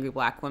quote-unquote angry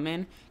black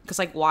woman. Because,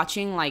 like,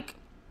 watching, like,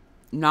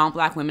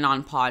 non-black women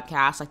on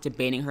podcasts, like,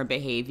 debating her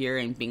behavior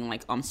and being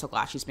like, oh, I'm so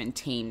glad she's been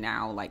tamed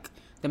now. Like,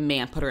 the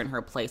man put her in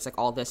her place, like,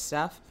 all this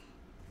stuff.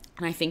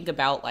 And I think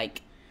about,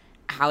 like,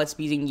 how it's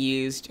being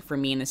used for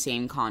me in the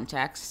same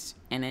context,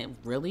 and it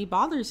really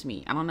bothers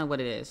me. I don't know what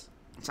it is.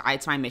 So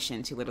it's my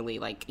mission to literally,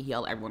 like,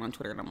 yell at everyone on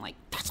Twitter, and I'm like,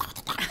 that's not what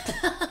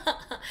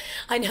the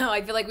I know.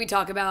 I feel like we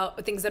talk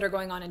about things that are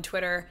going on in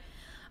Twitter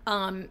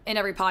in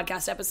every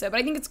podcast episode, but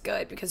I think it's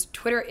good because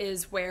Twitter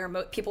is where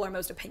people are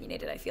most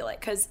opinionated, I feel like,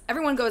 because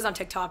everyone goes on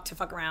TikTok to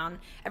fuck around,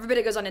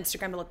 everybody goes on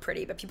Instagram to look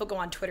pretty, but people go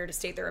on Twitter to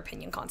state their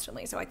opinion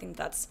constantly. So I think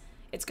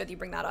it's good you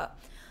bring that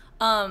up.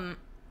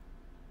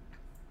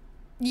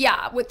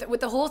 Yeah, with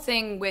the whole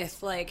thing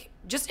with, like,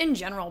 just in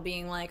general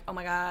being like, oh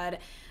my god,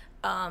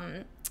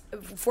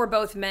 for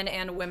both men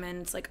and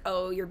women, it's like,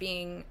 oh, you're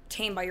being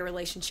tamed by your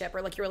relationship,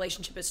 or like your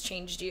relationship has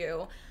changed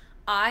you.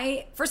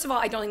 First of all,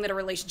 I don't think that a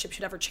relationship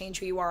should ever change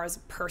who you are as a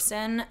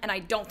person, and I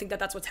don't think that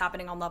that's what's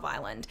happening on Love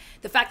Island.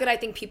 The fact that I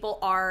think people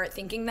are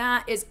thinking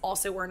that is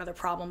also where another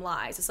problem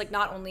lies. It's like,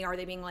 not only are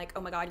they being like,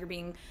 oh my god, you're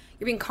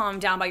being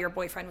calmed down by your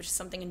boyfriend, which is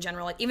something in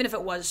general, like, even if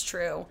it was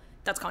true,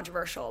 that's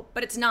controversial,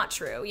 but it's not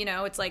true, you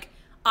know? It's like,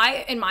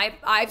 I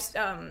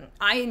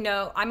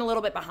know I'm a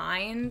little bit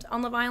behind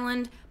on Love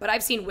Island, but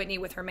I've seen Whitney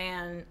with her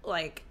man,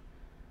 like,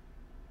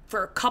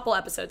 for a couple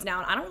episodes now,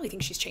 and I don't really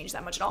think she's changed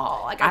that much at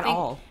all. Like, I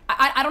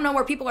don't know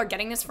where people are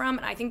getting this from,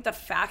 and I think the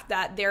fact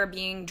that they're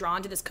being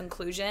drawn to this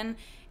conclusion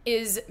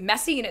is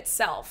messy in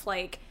itself.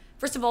 Like,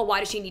 first of all, why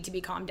does she need to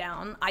be calmed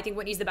down? I think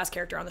Whitney's the best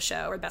character on the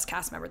show, or the best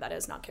cast member, that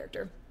is, not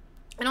character.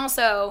 And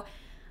also,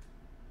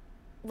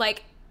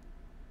 like,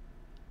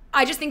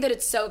 I just think that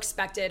it's so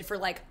expected for,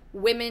 like,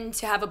 women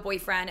to have a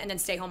boyfriend and then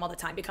stay home all the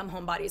time, become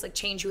homebodies, like,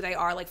 change who they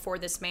are, like, for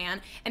this man.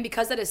 And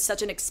because that is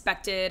such an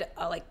expected,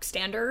 like,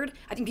 standard,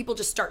 I think people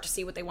just start to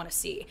see what they want to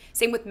see.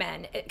 Same with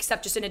men,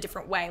 except just in a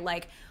different way.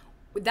 Like,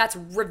 that's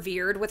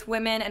revered with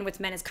women, and with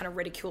men it's kind of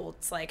ridiculed.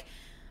 It's like,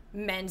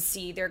 men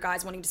see their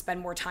guys wanting to spend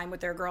more time with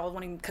their girl,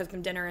 wanting to cook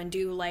them dinner and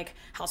do, like,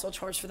 household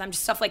chores for them,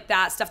 just stuff like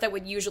that, stuff that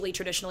would usually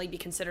traditionally be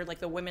considered, like,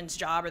 the women's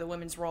job or the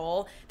women's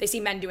role. They see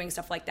men doing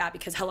stuff like that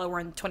because, hello,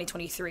 we're in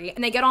 2023,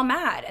 and they get all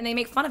mad and they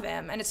make fun of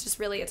him, and it's just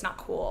really, it's not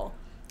cool.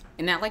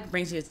 And that, like,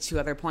 brings me to two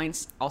other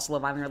points, also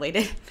Love Island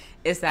related,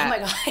 is that, oh my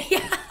god,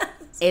 yes.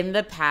 In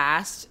the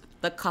past,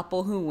 the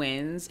couple who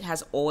wins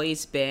has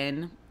always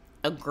been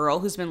a girl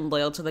who's been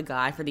loyal to the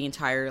guy for the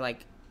entire,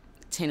 like,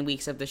 10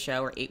 weeks of the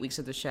show or 8 weeks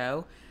of the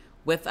show,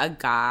 with a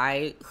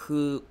guy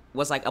who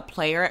was, like, a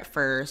player at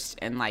first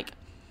and, like,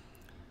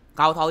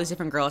 got with all these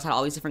different girls, had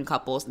all these different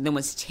couples, and then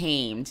was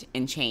tamed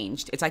and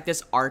changed. It's like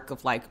this arc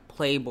of, like,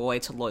 playboy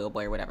to loyal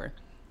boy or whatever.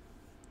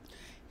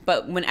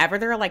 But whenever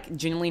there are, like,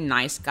 genuinely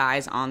nice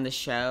guys on the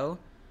show,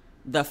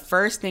 the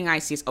first thing I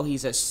see is, oh,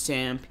 he's a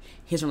simp.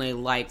 He doesn't really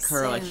like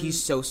her. Like,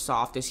 he's so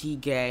soft. Is he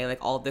gay?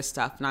 Like, all this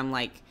stuff. And I'm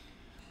like,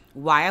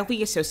 why have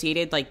we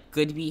associated, like,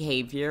 good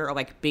behavior or,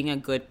 like, being a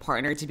good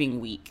partner to being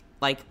weak?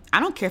 Like, I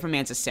don't care if a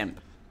man's a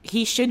simp.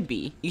 He should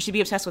be. You should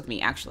be obsessed with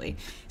me, actually.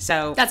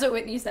 So that's what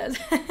Whitney says.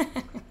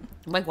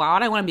 Like, why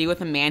would I want to be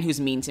with a man who's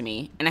mean to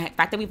me? And the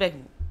fact that we've, like,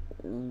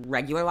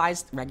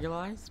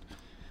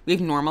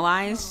 we've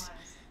normalized,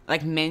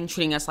 like, men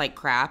treating us like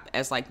crap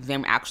as, like,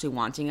 them actually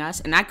wanting us.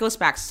 And that goes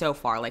back so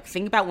far. Like,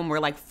 think about when we're,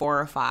 like,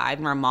 4 or 5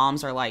 and our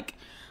moms are like,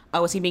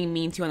 oh, is he being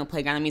mean to you on the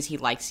playground? That means he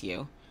likes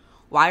you.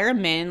 Why are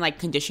men, like,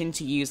 conditioned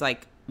to use,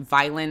 like,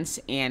 violence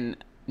and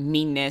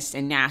meanness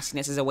and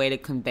nastiness as a way to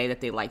convey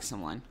that they like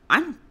someone?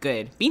 I'm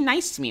good. Be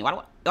nice to me. Why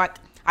do like,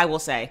 I will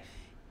say,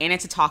 and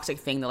it's a toxic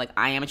thing that, like,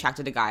 I am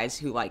attracted to guys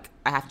who, like,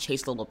 I have to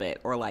chase a little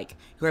bit, or, like,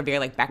 who are very,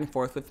 like, back and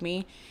forth with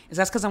me. Is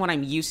that's because of what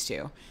I'm used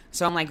to.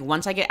 So I'm like,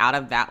 once I get out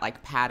of that,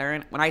 like,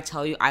 pattern, when I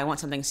tell you I want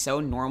something so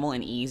normal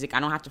and easy, I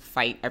don't have to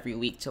fight every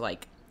week to,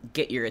 like,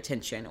 get your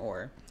attention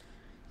or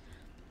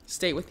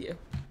stay with you.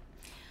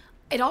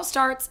 It all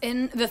starts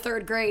in the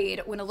 3rd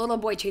grade when a little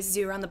boy chases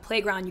you around the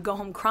playground. You go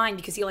home crying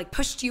because he, like,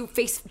 pushed you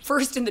face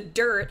first in the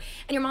dirt,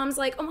 and your mom's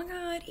like, oh my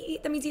god,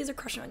 that means he has a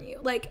crush on you.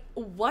 Like,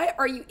 what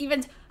are you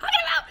even talking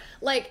about?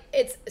 Like,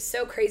 it's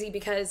so crazy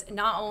because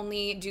not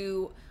only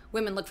do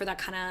women look for that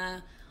kind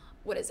of,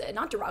 what is it,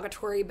 not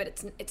derogatory,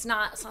 but it's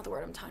not the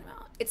word I'm talking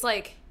about. It's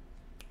like,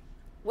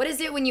 what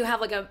is it when you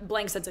have, like, a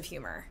blank sense of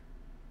humor?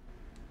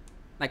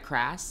 Like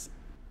crass?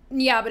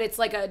 Yeah, but it's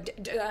like a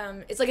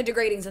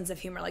degrading sense of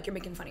humor. Like you're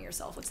making fun of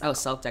yourself. What's that called?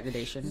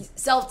 Self-degradation.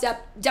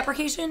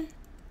 Self-deprecation?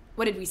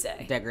 What did we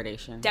say?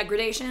 Degradation.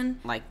 Degradation?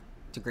 Like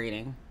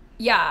degrading.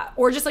 Yeah,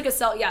 or just like a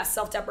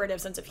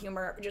self-deprecative sense of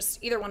humor.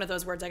 Just either one of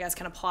those words, I guess,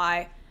 can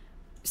apply.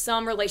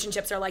 Some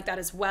relationships are like that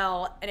as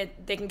well, and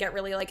they can get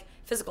really like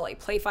physical. Like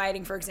play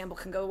fighting, for example,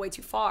 can go way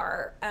too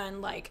far,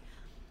 and like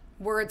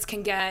words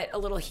can get a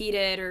little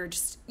heated, or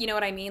just, you know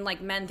what I mean?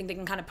 Like men think they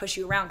can kind of push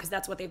you around because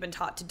that's what they've been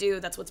taught to do.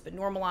 That's what's been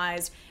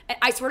normalized. And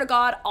I swear to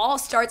God, all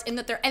starts in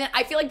that and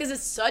I feel like this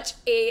is such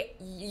a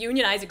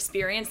unionized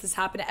experience. This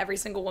happened to every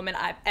single woman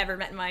I've ever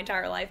met in my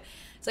entire life.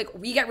 It's like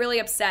we get really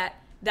upset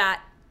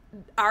that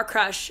our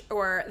crush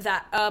or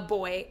that a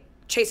boy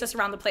chased us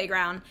around the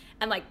playground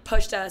and like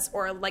pushed us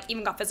or like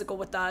even got physical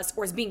with us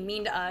or is being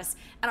mean to us,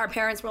 and our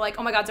parents were like,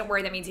 oh my God, don't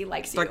worry, that means he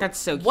likes you. Like, that's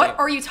so cute. What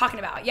are you talking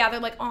about? Yeah, they're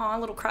like, oh, a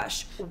little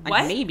crush. What?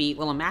 Like maybe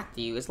little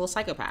Matthew is a little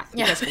psychopath,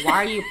 because why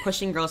are you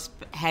pushing girls'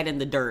 head in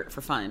the dirt for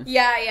fun?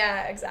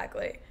 Yeah,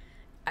 exactly.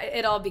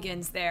 It all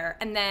begins there.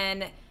 And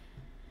then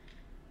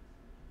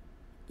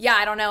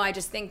I don't know, I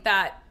just think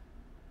that,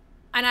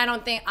 and I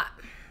don't think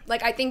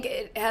I think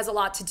it has a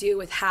lot to do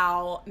with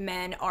how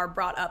men are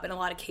brought up in a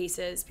lot of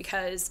cases,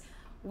 because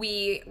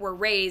we were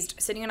raised,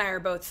 Sydney and I are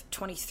both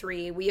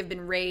 23, we have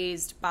been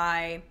raised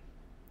by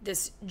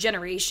this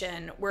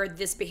generation where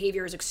this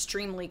behavior is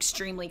extremely,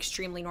 extremely,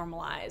 extremely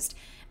normalized.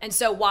 And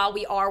so while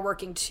we are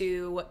working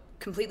to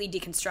completely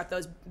deconstruct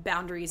those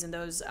boundaries and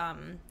those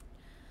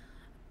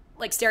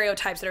like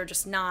stereotypes that are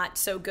just not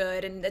so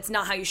good, and it's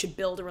not how you should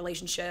build a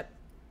relationship,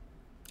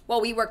 while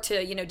we work to,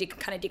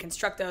 kind of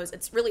deconstruct those,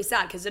 it's really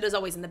sad because it is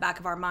always in the back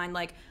of our mind,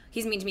 like,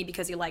 he's mean to me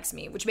because he likes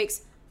me, which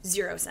makes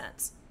zero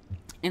sense.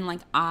 And,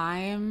 like,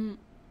 I'm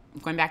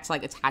going back to,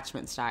 like,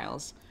 attachment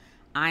styles.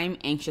 I'm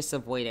anxious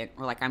avoidant,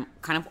 or, like, I'm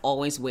kind of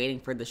always waiting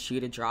for the shoe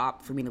to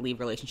drop for me to leave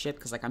a relationship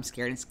because, like, I'm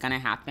scared it's going to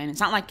happen. It's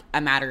not, like,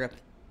 a matter of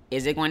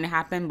is it going to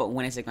happen, but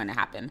when is it going to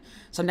happen?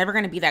 So I'm never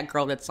going to be that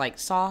girl that's, like,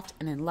 soft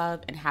and in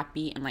love and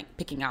happy and, like,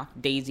 picking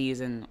out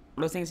daisies and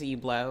those things that you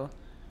blow.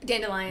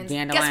 Dandelions.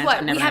 Guess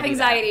what? We have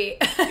anxiety.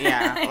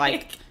 Yeah,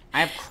 like,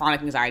 I have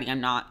chronic anxiety.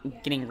 I'm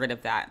not getting rid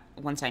of that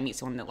once I meet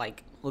someone that,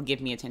 like, will give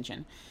me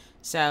attention.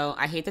 So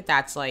I hate that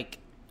that's, like,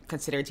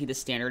 considered to be the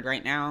standard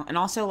right now. And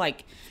also,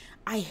 like,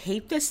 I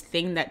hate this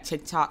thing that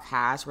TikTok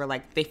has where,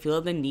 like, they feel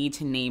the need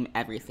to name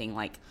everything.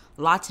 Like,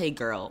 latte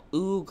girl,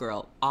 ooh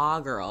girl, ah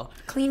girl.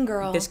 Clean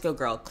girl. Disco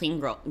girl, clean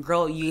girl.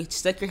 Girl, you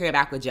slick your hair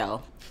back with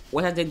gel.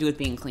 What has that to do with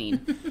being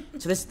clean?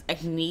 So this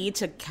like, need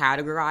to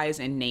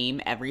categorize and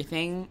name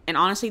everything. And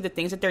honestly, the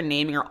things that they're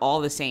naming are all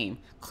the same.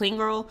 Clean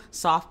girl,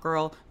 soft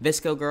girl,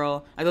 visco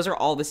girl. Like, those are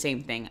all the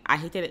same thing. I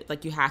hate that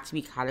like you have to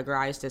be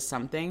categorized as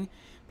something.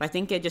 But I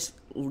think it just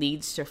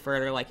leads to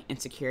further like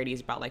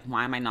insecurities about like,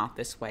 why am I not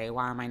this way?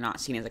 Why am I not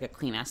seen as like a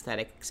clean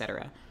aesthetic,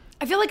 etc.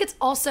 I feel like it's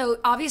also,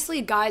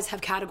 obviously guys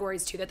have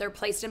categories too that they're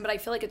placed in, but I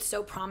feel like it's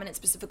so prominent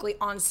specifically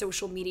on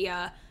social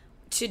media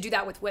to do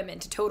that with women,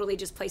 to totally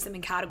just place them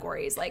in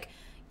categories. Like,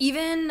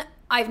 even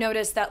I've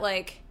noticed that,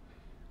 like,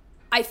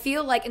 I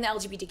feel like in the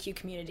LGBTQ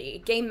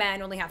community, gay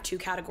men only have 2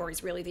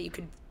 categories really that you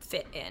could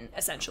fit in,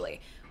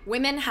 essentially.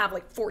 Women have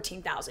like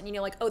 14,000,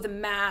 like, oh, the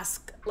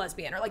mask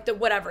lesbian, or like the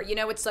whatever,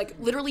 it's like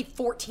literally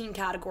 14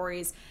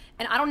 categories.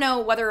 And I don't know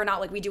whether or not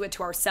like we do it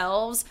to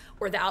ourselves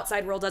or the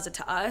outside world does it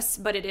to us,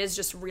 but it is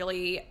just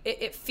really,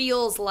 it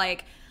feels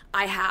like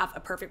I have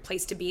a perfect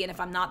place to be. And if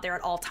I'm not there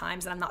at all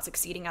times, then I'm not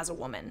succeeding as a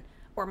woman,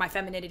 or my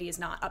femininity is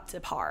not up to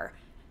par.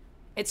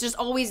 It's just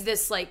always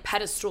this like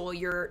pedestal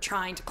you're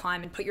trying to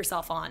climb and put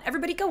yourself on.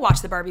 Everybody go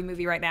watch the Barbie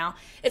movie right now.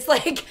 It's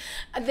like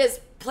this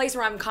place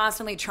where I'm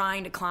constantly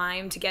trying to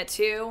climb to get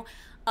to.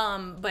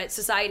 But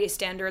society's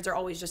standards are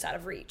always just out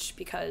of reach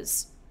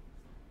because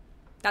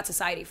that's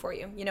society for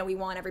you. We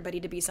want everybody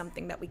to be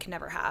something that we can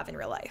never have in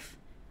real life.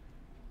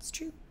 It's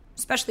true,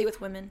 especially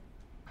with women.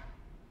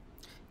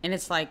 And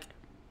it's like,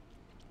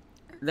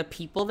 the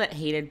people that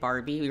hated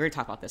Barbie, we already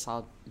talked about this,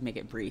 I'll make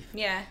it brief.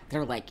 Yeah. They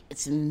were like,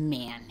 it's a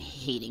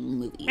man-hating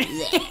movie.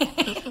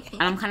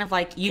 And I'm kind of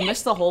like, you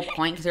missed the whole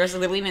point, because there's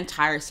literally an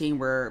entire scene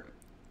where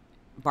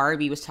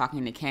Barbie was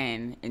talking to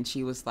Ken, and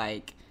she was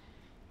like,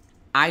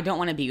 I don't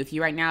want to be with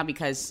you right now,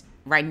 because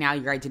right now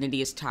your identity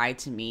is tied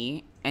to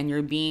me, and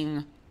you're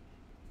being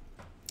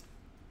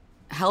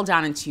held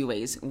down in 2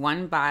 ways.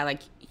 One, by,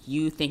 like,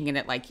 you thinking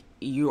that, like,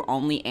 you're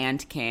only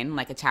and Ken,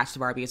 like, attached to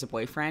Barbie as a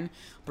boyfriend,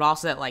 but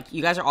also that, like,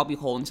 you guys are all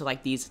beholden to,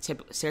 like, these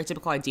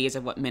stereotypical ideas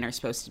of what men are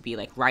supposed to be,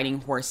 like,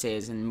 riding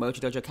horses and Mojo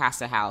Dojo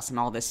Casa House and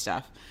all this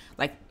stuff.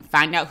 Like,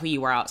 find out who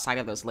you are outside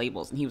of those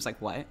labels. And he was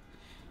like, what? And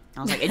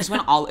I was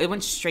like, it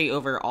went straight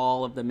over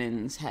all of the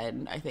men's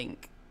head, I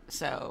think.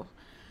 So,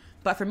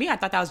 but for me, I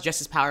thought that was just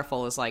as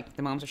powerful as, like,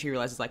 the moments where she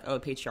realizes, like, oh,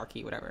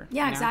 patriarchy, whatever.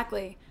 Yeah,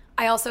 exactly.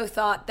 I also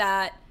thought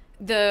that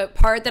the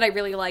part that I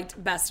really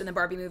liked best in the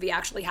Barbie movie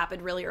actually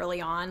happened really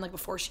early on, like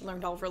before she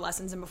learned all of her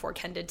lessons and before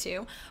Ken did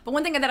too. But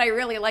one thing that I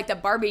really liked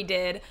that Barbie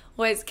did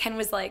was Ken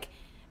was like,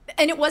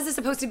 and it wasn't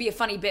supposed to be a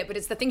funny bit, but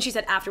it's the thing she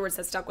said afterwards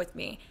that stuck with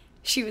me.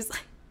 She was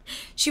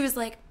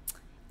like,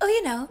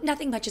 oh,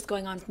 nothing much is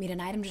going on for me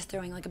tonight. I'm just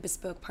throwing like a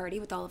bespoke party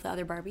with all of the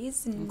other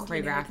Barbies and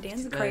choreographed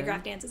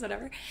dances,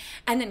 whatever.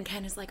 And then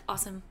Ken is like,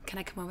 awesome, can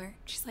I come over?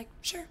 She's like,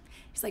 sure.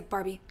 He's like,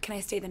 Barbie, can I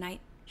stay the night?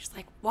 She's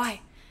like,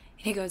 why?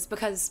 And he goes,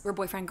 because we're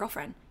boyfriend,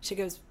 girlfriend. She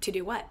goes, to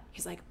do what?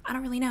 He's like, I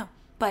don't really know,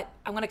 but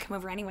I want to come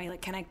over anyway.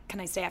 Like, can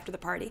I stay after the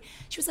party?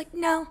 She was like,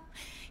 no.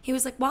 He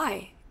was like,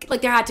 why?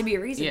 Like, there had to be a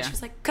reason. Yeah. She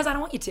was like, because I don't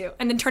want you to.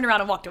 And then turned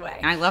around and walked away.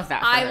 And I love that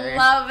for her. I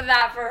love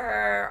that for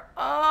her.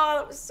 Oh,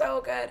 that was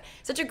so good.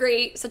 Such a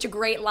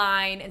great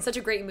line and such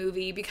a great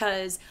movie,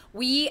 because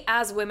we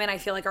as women, I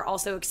feel like, are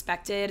also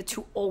expected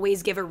to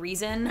always give a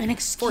reason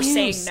for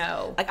saying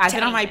no. Like, I've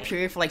been on my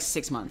period for like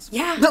 6 months.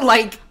 Yeah.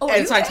 Like,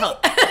 and so I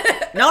tell...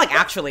 No, like,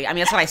 actually. I mean,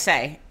 that's what I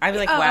say. I'd be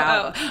like,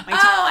 wow.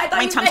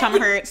 My tum-tum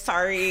hurts.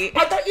 Sorry.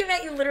 I thought you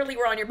meant you literally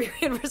were on your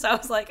period, so I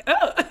was like,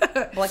 oh.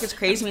 But, like, it's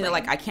crazy to me that,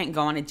 like, I can't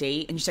go on a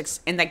date and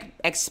just,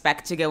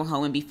 expect to go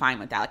home and be fine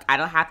with that. Like, I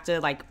don't have to,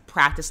 like,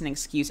 practice an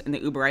excuse in the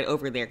Uber ride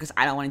over there because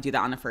I don't want to do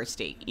that on the first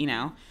date, you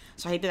know?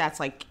 So I hate that that's,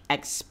 like,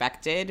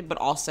 expected, but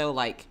also,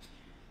 like,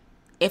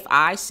 if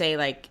I say,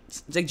 like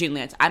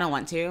Juliet, I don't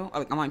want to, or,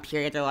 like, I'm on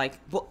period, they're like,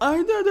 well,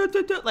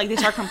 like, they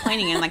start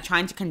complaining and, like,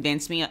 trying to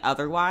convince me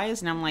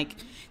otherwise, and I'm like,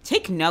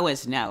 take no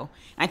as no.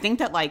 And I think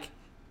that, like,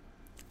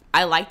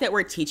 I like that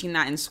we're teaching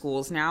that in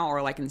schools now,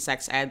 or, like, in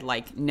sex ed,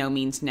 like, no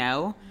means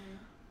no.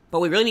 But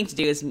what we really need to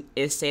do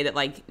is say that,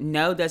 like,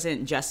 no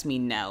doesn't just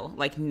mean no.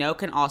 Like, no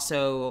can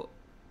also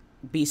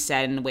be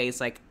said in ways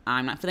like,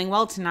 I'm not feeling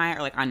well tonight,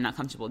 or, like, I'm not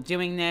comfortable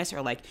doing this,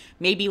 or, like,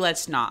 maybe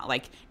let's not.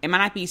 Like, it might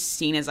not be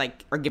seen as,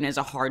 like, or given as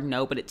a hard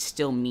no, but it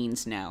still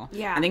means no.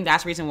 Yeah. I think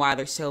that's the reason why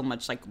there's so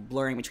much, like,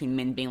 blurring between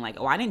men being like,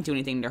 oh, I didn't do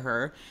anything to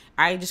her.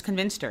 I just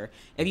convinced her.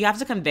 If you have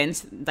to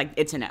convince, like,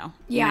 it's a no.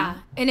 Yeah.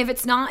 And if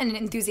it's not an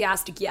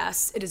enthusiastic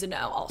yes, it is a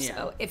no also.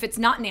 Yeah. If it's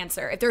not an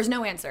answer, if there's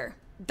no answer,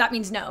 that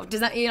means no.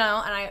 Does that, and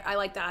I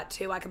like that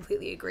too. I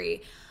completely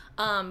agree.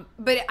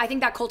 But I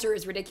think that culture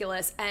is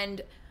ridiculous.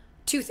 And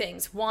two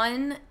things.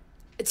 One,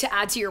 to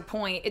add to your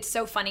point, it's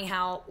so funny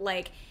how,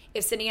 like,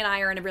 if Sydney and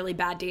I are in a really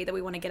bad date that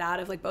we want to get out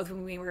of, like, both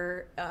when we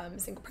were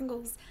single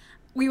Pringles,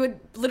 we would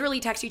literally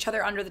text each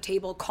other under the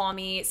table, call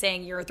me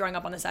saying you're throwing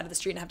up on the side of the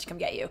street and I have to come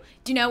get you.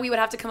 Do you know, we would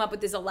have to come up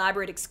with this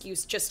elaborate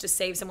excuse just to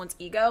save someone's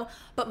ego.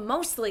 But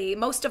most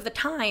of the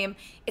time,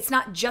 it's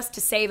not just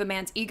to save a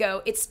man's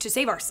ego, it's to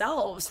save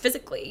ourselves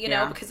physically, you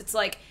know, because it's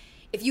like,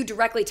 if you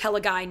directly tell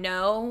a guy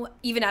no,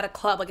 even at a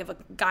club, like if a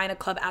guy in a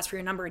club asks for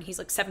your number and he's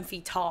like 7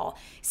 feet tall,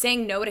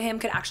 saying no to him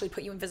could actually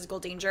put you in physical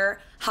danger.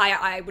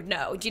 I would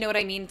know. Do you know what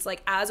I mean? It's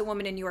like, as a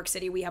woman in New York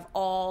City, we have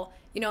all,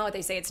 you know what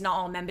they say, it's not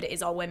all men, but it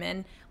is all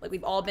women. Like,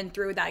 we've all been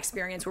through that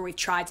experience where we've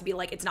tried to be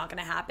like, it's not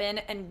going to happen.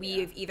 And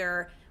we've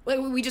either,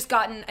 we just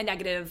gotten a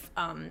negative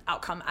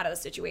outcome out of the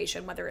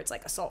situation, whether it's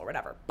like assault or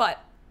whatever. But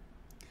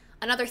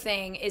another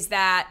thing is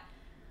that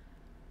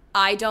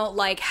I don't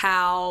like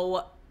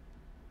how,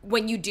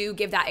 when you do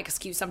give that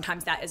excuse,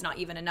 sometimes that is not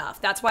even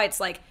enough. That's why it's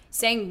like,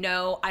 saying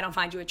no, I don't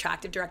find you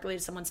attractive directly to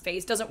someone's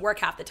face doesn't work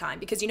half the time.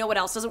 Because you know what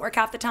else doesn't work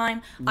half the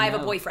time? No. I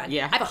have a boyfriend.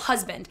 Yeah. I have a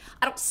husband.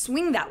 I don't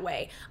swing that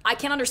way. I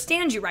can't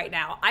understand you right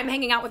now. I'm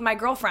hanging out with my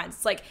girlfriends.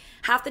 It's like,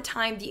 half the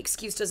time the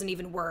excuse doesn't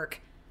even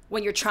work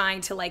when you're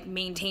trying to, like,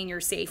 maintain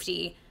your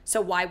safety. So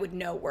why would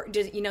no work?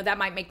 That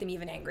might make them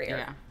even angrier.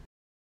 Yeah.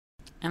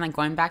 And, like,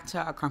 going back to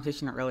our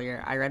conversation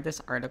earlier, I read this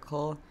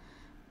article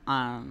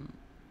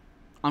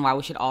on why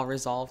we should all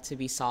resolve to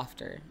be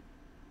softer.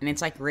 And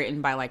it's, like,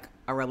 written by, like,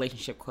 a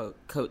relationship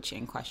coach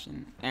in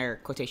question, or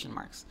quotation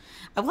marks.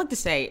 I would like to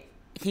say,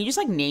 can you just,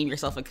 like, name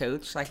yourself a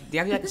coach? Like, do you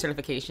have, like, a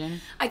certification?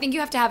 I think you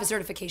have to have a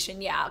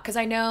certification, yeah. Because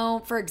I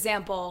know, for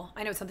example,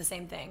 I know it's not the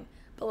same thing,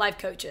 but life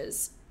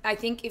coaches, I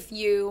think if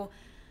you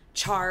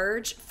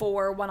charge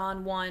for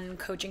one-on-one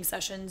coaching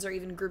sessions or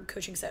even group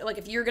coaching sessions, like,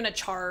 if you're going to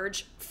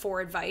charge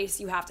for advice,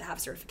 you have to have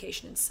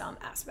certification in some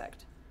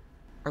aspect.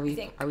 Are we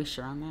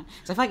sure on that?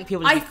 So I feel like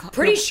people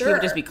sure.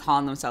 People just be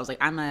calling themselves, like,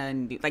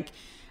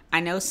 I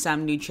know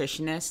some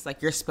nutritionists,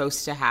 like, you're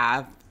supposed to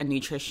have a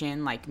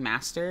nutrition, like,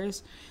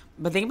 master's.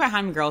 But think about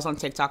how many girls on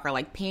TikTok are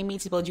like, pay me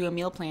to build you a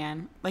meal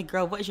plan. Like,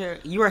 girl,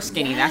 you are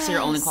skinny. Yes. That's your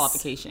only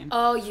qualification.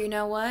 Oh, you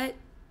know what?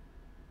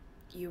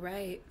 You're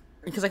right.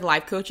 Because, like,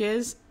 life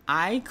coaches,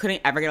 I couldn't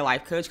ever get a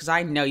life coach because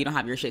I know you don't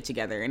have your shit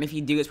together. And if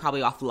you do, it's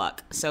probably off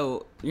luck.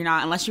 So you're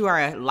not, unless you are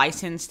a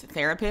licensed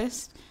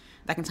therapist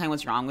that can tell me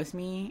what's wrong with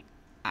me,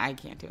 I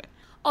can't do it.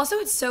 Also,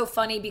 it's so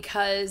funny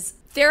because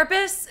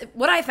therapists,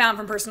 what I found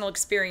from personal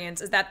experience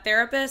is that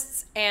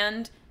therapists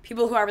and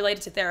people who are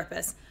related to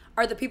therapists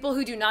are the people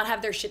who do not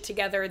have their shit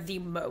together the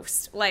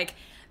most. Like,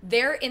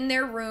 they're in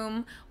their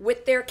room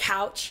with their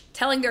couch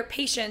telling their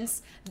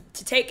patients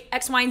to take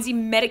X, Y, and Z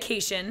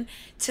medication,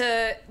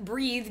 to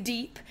breathe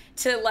deep,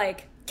 to,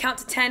 like, count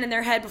to 10 in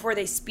their head before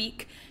they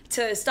speak,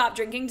 to stop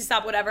drinking, to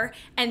stop whatever.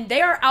 And they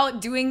are out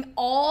doing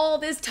all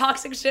this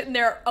toxic shit in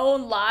their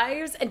own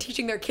lives and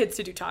teaching their kids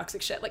to do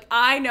toxic shit. Like,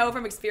 I know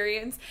from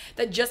experience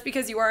that just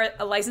because you are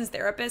a licensed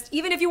therapist,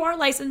 even if you are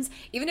licensed,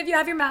 even if you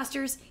have your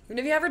master's, even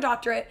if you have your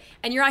doctorate,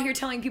 and you're out here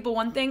telling people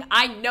one thing,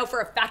 I know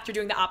for a fact you're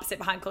doing the opposite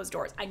behind closed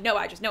doors. I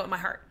just know it in my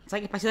heart. It's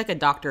like if I see, like, a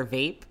doctor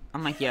vape,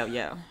 I'm like,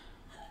 yo,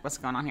 what's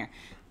going on here?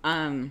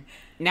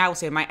 Now I will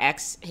say my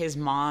ex, his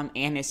mom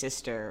and his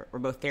sister were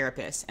both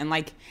therapists, and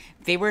like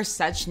they were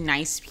such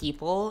nice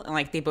people, and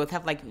like they both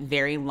have like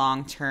very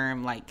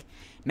long-term, like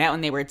met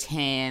when they were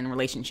 10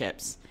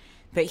 relationships.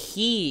 But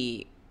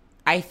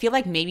I feel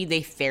like maybe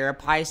they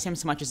therapized him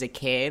so much as a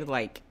kid.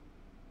 Like,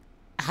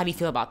 how do you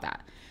feel about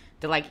that?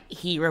 That like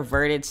he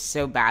reverted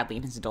so badly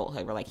in his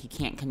adulthood where like he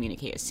can't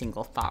communicate a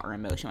single thought or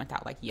emotion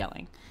without like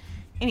yelling.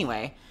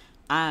 Anyway,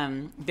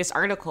 this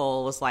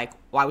article was like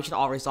why we should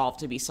all resolve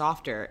to be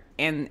softer,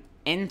 and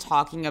in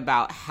talking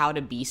about how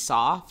to be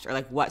soft or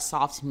like what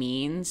soft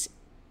means,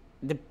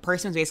 the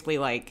person's basically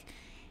like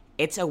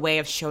it's a way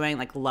of showing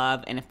like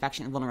love and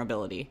affection and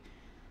vulnerability.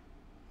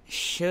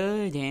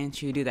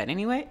 Shouldn't you do that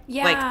anyway?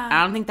 Yeah. Like,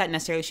 I don't think that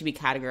necessarily should be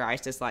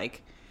categorized as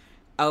like,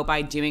 oh,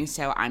 by doing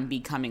so I'm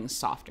becoming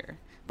softer.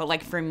 But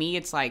like for me,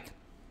 it's like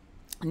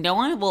no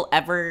one will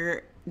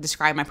ever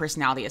describe my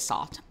personality as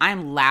soft.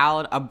 I'm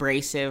loud,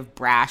 abrasive,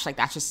 brash. Like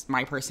that's just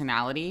my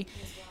personality.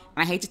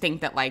 And I hate to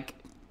think that like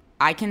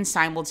I can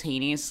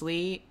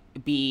simultaneously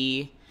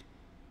be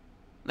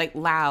like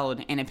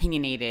loud and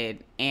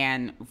opinionated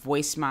and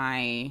voice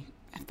my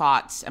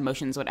thoughts,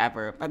 emotions,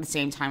 whatever, but at the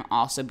same time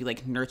also be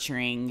like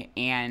nurturing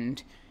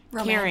and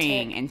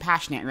caring and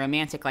passionate and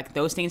romantic. Like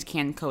those things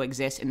can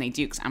coexist, and they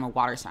do, because I'm a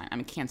water sign.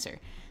 I'm a Cancer.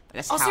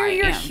 That's also, how I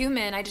you're am.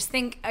 human. I just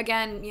think,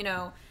 again,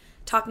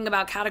 talking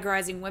about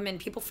categorizing women,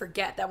 people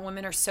forget that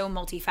women are so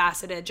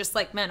multifaceted, just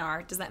like men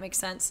are. Does that make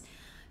sense?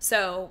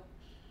 So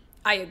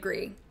I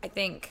agree. I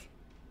think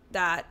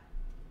that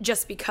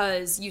just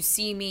because you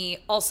see me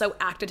also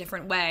act a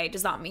different way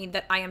does not mean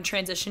that I am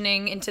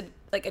transitioning into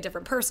like a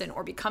different person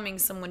or becoming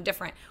someone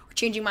different or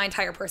changing my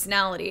entire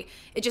personality.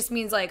 It just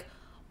means like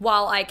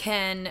while I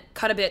can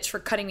cut a bitch for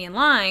cutting me in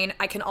line,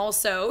 I can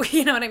also,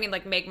 you know what I mean,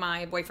 like make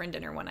my boyfriend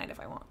dinner one night if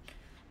I want.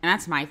 And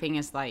that's my thing,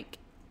 is like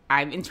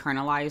I've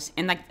internalized,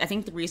 and like I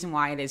think the reason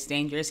why it is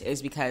dangerous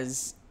is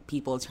because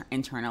people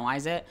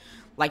internalize it.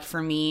 Like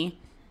for me,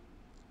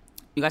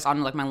 you guys all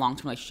know like my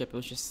long-term relationship, it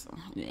was just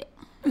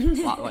a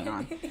lot going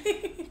on.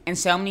 And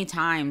so many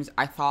times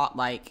I thought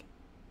like,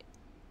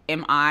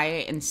 am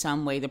I in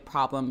some way the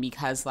problem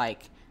because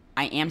like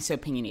I am so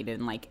opinionated,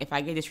 and like if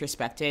I get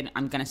disrespected,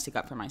 I'm gonna stick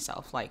up for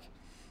myself. Like,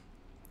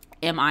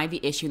 am I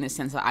the issue in the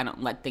sense that I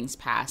don't let things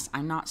pass?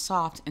 I'm not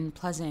soft and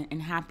pleasant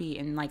and happy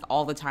and like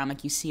all the time,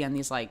 like you see on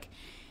these like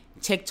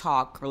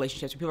TikTok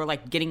relationships where people are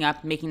like getting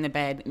up, making the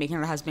bed, making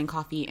their husband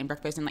coffee and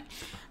breakfast, and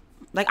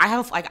like I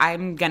have, like,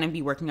 I'm gonna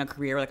be working a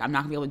career, like I'm not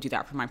gonna be able to do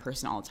that for my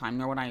person all the time,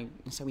 nor would I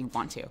necessarily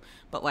want to.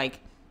 But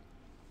like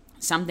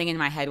something in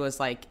my head was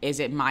like, is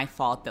it my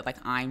fault that like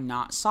I'm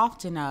not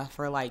soft enough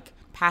or like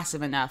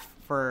passive enough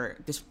for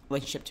this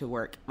relationship to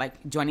work? Like,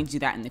 do I need to do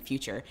that in the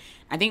future?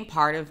 I think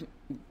part of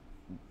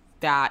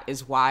that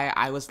is why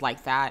I was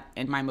like that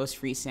in my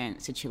most recent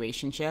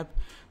situationship,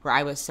 where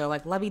I was so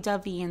like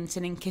lovey-dovey and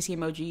sending kissy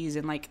emojis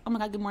and like, oh my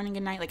God, good morning,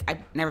 good night. Like,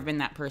 I've never been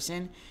that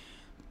person.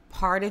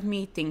 Part of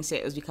me thinks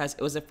it was because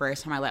it was the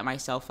first time I let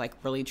myself like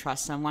really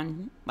trust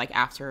someone, like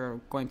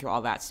after going through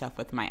all that stuff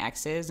with my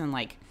exes and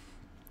like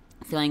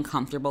feeling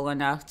comfortable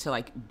enough to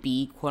like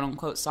be quote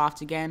unquote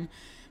soft again.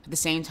 At the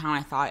same time,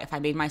 I thought if I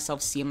made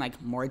myself seem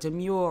like more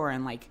demure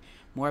and like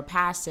more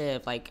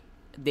passive, like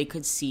they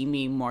could see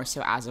me more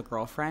so as a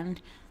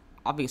girlfriend.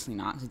 Obviously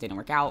not, because it didn't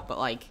work out, but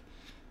like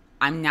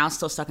I'm now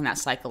still stuck in that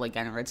cycle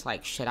again where it's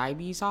like, should I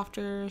be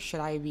softer? Should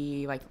I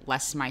be like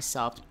less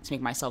myself to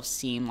make myself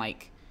seem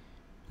like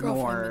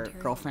more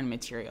girlfriend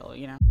material,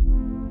 you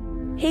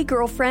know? Hey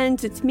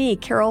girlfriends, it's me,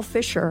 Carol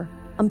Fisher.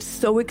 I'm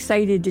so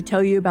excited to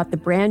tell you about the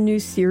brand new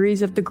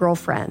series of The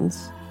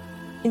Girlfriends.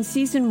 In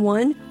season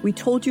 1, we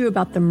told you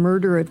about the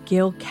murder of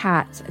Gail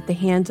Katz at the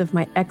hands of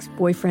my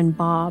ex-boyfriend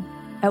Bob.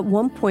 At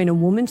one point, a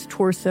woman's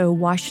torso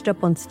washed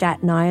up on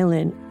Staten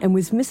Island and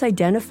was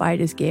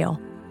misidentified as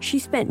Gail. She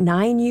spent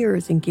 9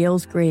 years in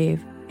Gail's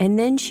grave, and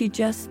then she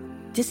just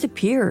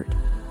disappeared.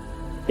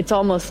 It's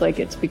almost like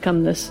it's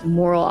become this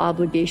moral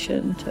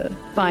obligation to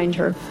find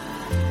her.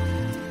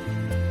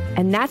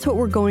 And that's what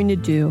we're going to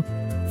do.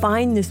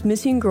 Find this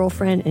missing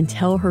girlfriend and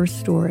tell her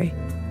story.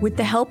 With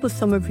the help of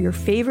some of your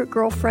favorite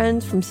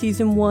girlfriends from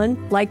season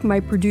 1, like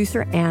my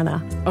producer,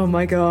 Anna. Oh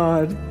my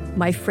God.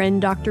 My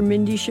friend, Dr.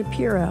 Mindy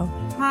Shapiro.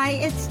 Hi,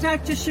 it's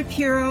Dr.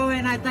 Shapiro,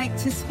 and I'd like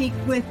to speak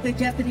with the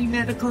Deputy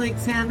Medical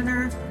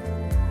Examiner.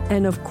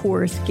 And of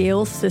course,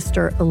 Gail's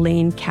sister,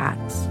 Elaine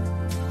Katz.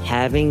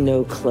 Having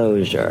no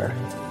closure,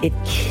 it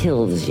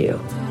kills you.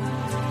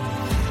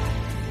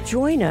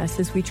 Join us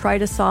as we try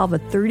to solve a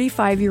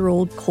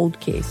 35-year-old cold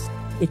case.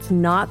 It's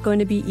not going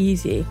to be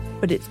easy,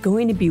 but it's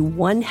going to be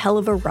one hell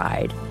of a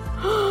ride.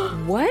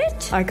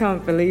 What? I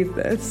can't believe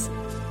this.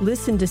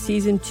 Listen to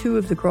season 2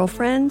 of The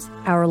Girlfriends,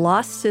 Our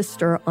Lost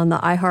Sister on the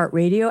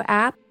iHeartRadio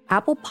app,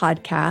 Apple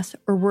Podcasts,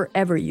 or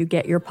wherever you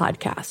get your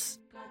podcasts.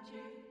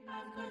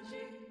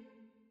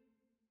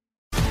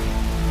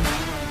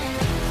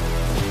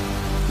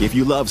 If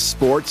you love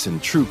sports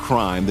and true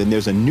crime, then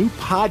there's a new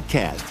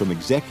podcast from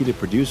executive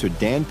producer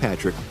Dan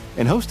Patrick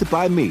and hosted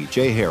by me,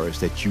 Jay Harris,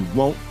 that you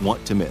won't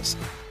want to miss.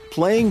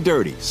 Playing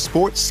Dirty: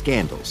 Sports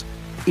Scandals.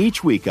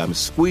 Each week, I'm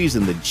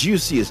squeezing the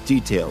juiciest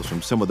details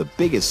from some of the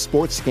biggest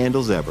sports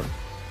scandals ever.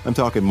 I'm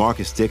talking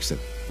Marcus Dixon,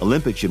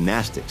 Olympic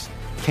gymnastics,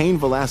 Cain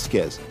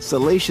Velasquez,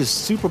 salacious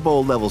Super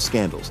Bowl-level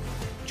scandals.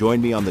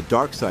 Join me on the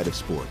dark side of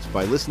sports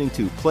by listening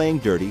to Playing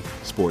Dirty: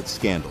 Sports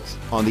Scandals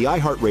on the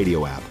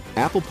iHeartRadio app,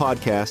 Apple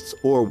Podcasts,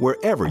 or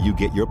wherever you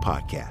get your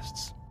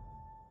podcasts.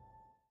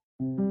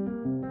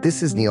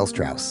 This is Neil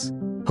Strauss,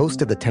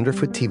 host of the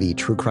Tenderfoot TV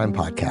True Crime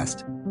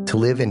Podcast, To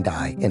Live and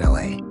Die in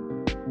LA.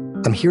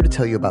 I'm here to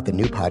tell you about the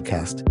new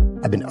podcast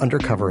I've been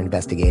undercover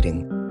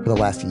investigating for the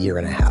last year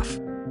and a half.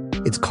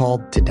 It's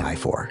called To Die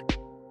For.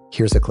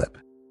 Here's a clip.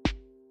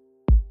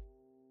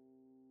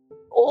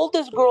 All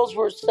these girls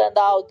were sent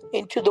out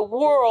into the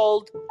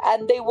world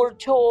and they were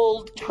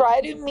told, try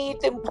to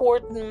meet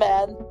important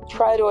men,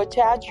 try to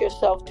attach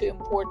yourself to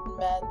important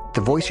men.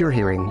 The voice you're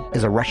hearing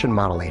is a Russian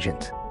model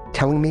agent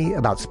telling me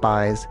about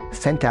spies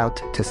sent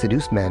out to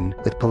seduce men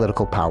with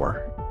political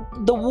power.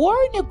 The war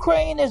in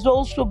Ukraine is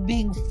also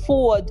being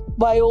fought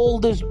by all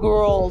these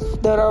girls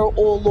that are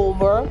all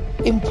over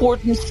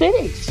important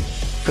cities.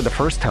 For the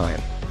first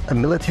time, a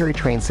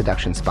military-trained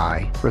seduction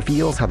spy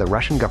reveals how the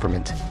Russian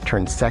government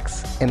turned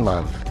sex and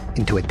love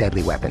into a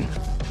deadly weapon.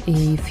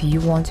 If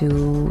you want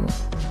to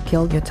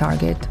kill your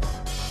target,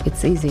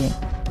 it's easy.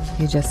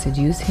 You just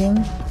seduce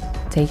him,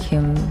 take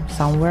him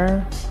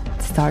somewhere,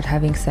 start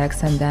having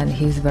sex, and then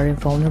he's very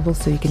vulnerable,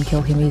 so you can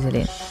kill him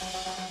easily.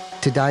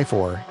 To Die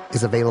For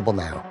is available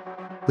now.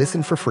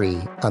 Listen for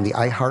free on the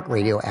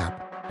iHeartRadio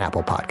app,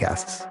 Apple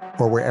Podcasts,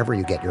 or wherever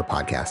you get your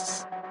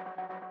podcasts.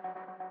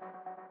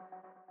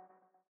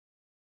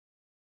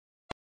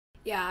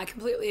 Yeah, I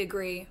completely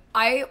agree.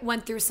 I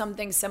went through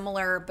something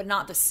similar, but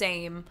not the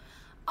same.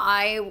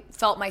 I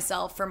felt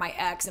myself, for my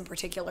ex in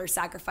particular,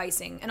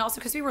 sacrificing. And also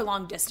because we were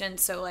long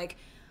distance, so like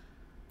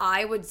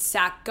I would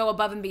go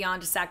above and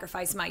beyond to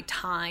sacrifice my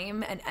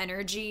time and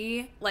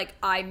energy. Like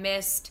I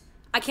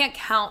can't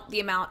count the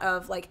amount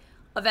of like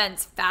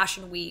events,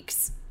 fashion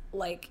weeks,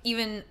 like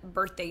even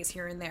birthdays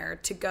here and there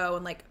to go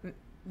and like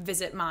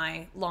visit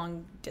my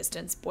long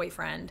distance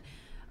boyfriend.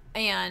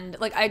 And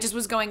like I just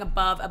was going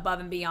above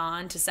and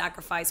beyond to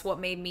sacrifice what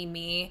made me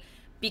me,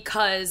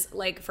 because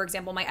like, for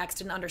example, my ex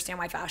didn't understand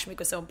why Fashion Week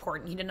was so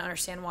important. He didn't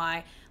understand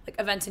why like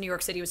events in New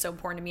York City was so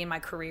important to me in my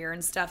career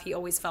and stuff. He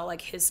always felt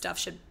like his stuff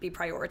should be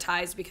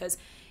prioritized because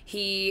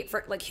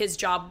his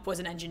job was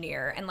an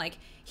engineer and like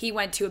he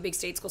went to a big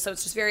state school. So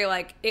it's just very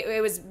like,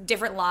 it was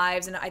different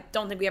lives, and I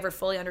don't think we ever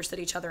fully understood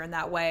each other in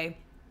that way.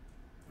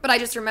 But I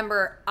just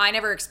remember I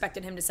never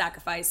expected him to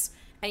sacrifice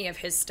any of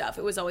his stuff.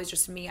 It was always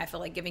just me. I feel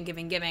like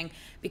giving,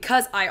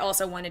 because I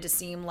also wanted to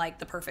seem like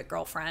the perfect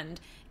girlfriend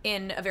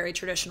in a very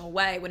traditional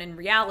way, when in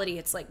reality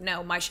it's like,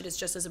 no, my shit is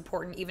just as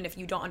important, even if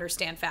you don't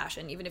understand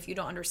fashion, even if you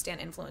don't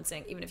understand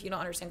influencing, even if you don't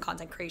understand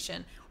content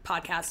creation,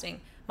 podcasting,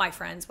 my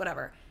friends,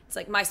 whatever. It's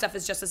like my stuff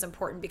is just as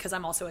important because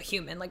I'm also a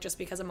human. Like just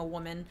because I'm a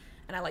woman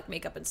and I like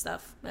makeup and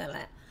stuff,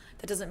 that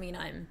doesn't mean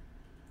I'm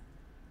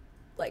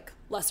like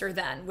lesser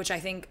than, which I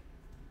think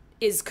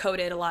is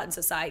coded a lot in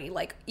society.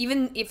 Like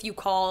even if you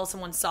call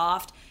someone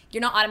soft,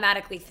 you're not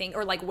automatically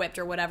or like whipped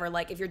or whatever.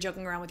 Like if you're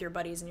joking around with your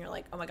buddies and you're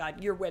like, oh my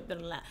God, you're whipped, blah,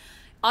 blah, blah.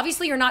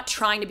 Obviously you're not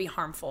trying to be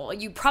harmful.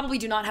 You probably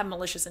do not have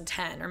malicious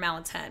intent or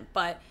malintent,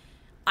 but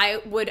I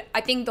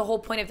think the whole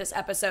point of this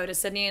episode is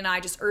Sydney and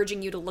I just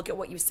urging you to look at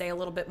what you say a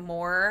little bit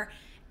more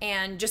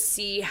and just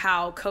see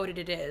how coded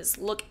it is.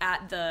 Look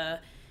at the,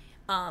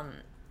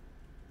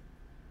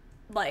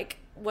 like,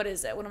 what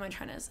is it? What am I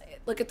trying to say?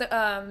 Look at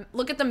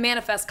the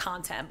manifest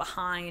content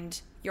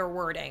behind your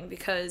wording,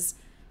 because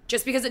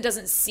just because it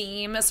doesn't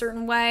seem a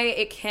certain way,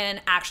 it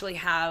can actually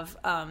have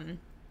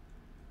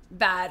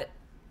bad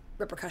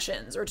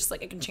repercussions, or just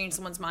like it can change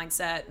someone's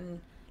mindset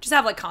and just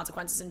have like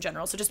consequences in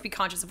general. So just be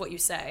conscious of what you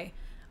say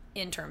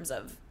in terms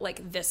of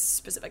like this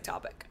specific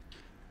topic.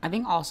 I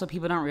think also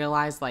people don't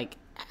realize like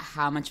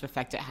how much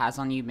effect it has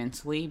on you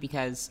mentally,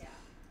 because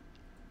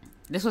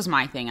this was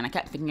my thing, and I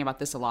kept thinking about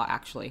this a lot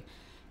actually,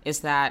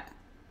 is that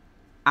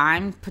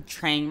I'm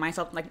portraying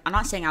myself, like I'm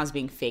not saying I was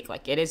being fake,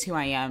 like it is who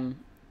I am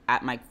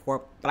at my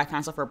core, but I find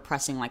myself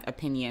repressing like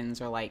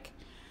opinions, or like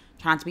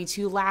trying not to be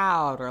too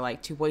loud or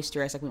like too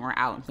boisterous like when we're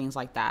out and things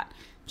like that,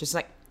 just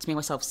like to make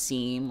myself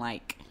seem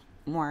like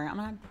more,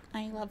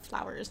 I love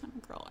flowers, I'm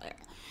a girl.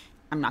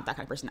 I'm not that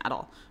kind of person at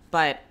all.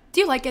 But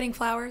do you like getting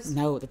flowers?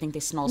 No, they think they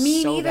smell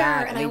Me so neither,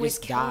 bad and they I always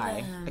just kill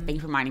die. them. Like, thank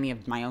you for reminding me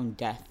of my own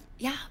death.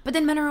 Yeah, but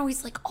then men are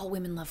always like, all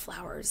women love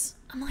flowers.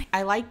 I'm like,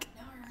 I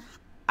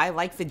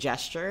like the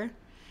gesture, and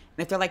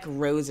if they're like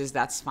roses,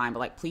 that's fine, but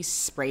like please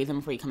spray them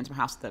before you come into my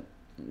house.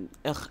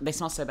 They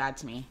smell so bad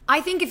to me. I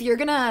think if you're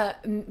gonna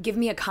give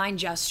me a kind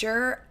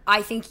gesture,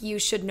 I think you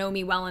should know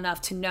me well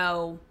enough to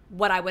know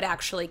what I would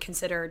actually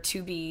consider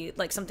to be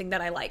like something that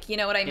I like. You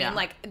know what I mean? Yeah.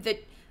 Like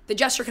the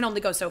gesture can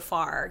only go so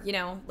far, you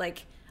know?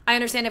 Like I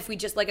understand if we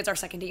just like, it's our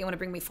second date, you want to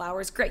bring me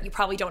flowers, great. You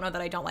probably don't know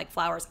that I don't like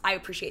flowers. I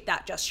appreciate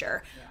that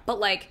gesture. Yeah. But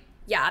like,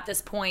 yeah, at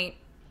this point,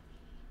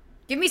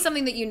 give me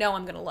something that you know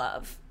I'm gonna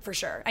love for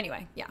sure.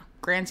 Anyway, yeah.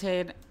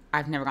 Granted,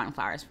 I've never gotten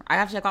flowers.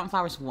 I've gotten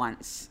flowers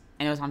once,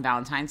 and it was on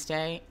Valentine's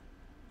Day,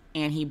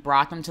 and he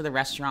brought them to the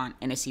restaurant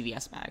in a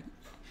CVS bag.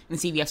 And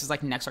the CVS was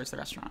like next door to the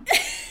restaurant.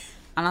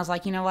 And I was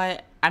like, you know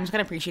what? I'm just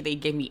going to appreciate that you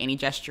gave me any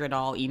gesture at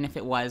all, even if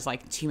it was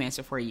like 2 minutes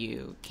before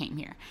you came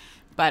here.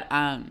 But,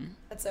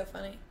 that's so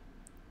funny.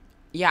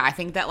 Yeah, I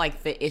think that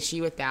like the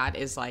issue with that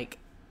is like,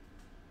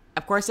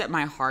 of course at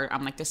my heart,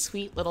 I'm like the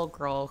sweet little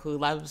girl who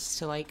loves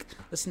to like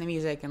listen to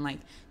music and like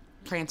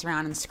prance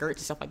around in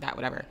skirts and stuff like that,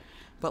 whatever.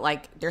 But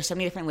like, there's so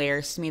many different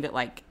layers to me that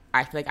like,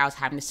 I feel like I was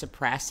having to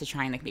suppress to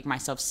try and like make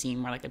myself seem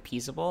more like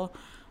appeasable.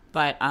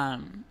 But,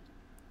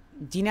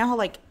 do you know how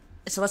like,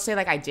 so let's say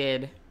like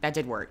that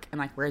did work and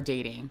like we're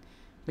dating,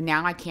 but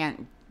now I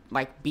can't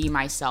like be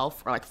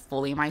myself or like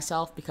fully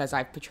myself because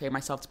I've portrayed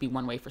myself to be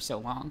one way for so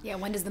long. Yeah,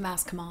 when does the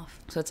mask come off?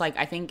 So it's like,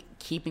 I think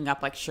keeping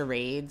up like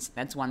charades,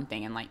 that's one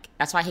thing. And like,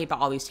 that's why I hate about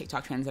all these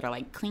TikTok trends that are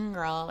like, clean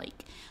girl,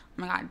 like,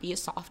 oh my God, be a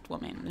soft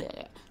woman,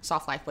 bleh,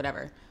 soft life,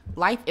 whatever.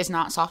 Life is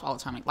not soft all the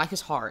time. Like, life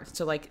is hard.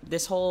 So like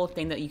this whole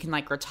thing that you can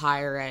like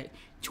retire at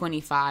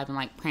 25 and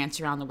like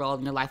prance around the world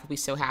and your life will be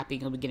so happy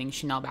and you'll be getting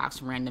Chanel bags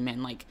from random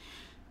men, like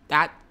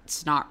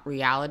that's not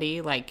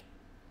reality. Like,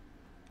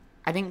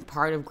 I think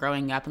part of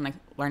growing up and like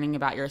learning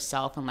about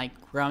yourself and like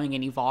growing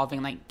and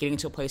evolving, like getting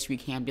to a place where you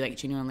can be like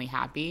genuinely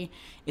happy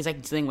is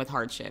like dealing with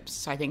hardships.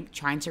 So I think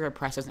trying to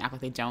repress those and act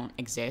like they don't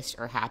exist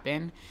or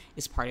happen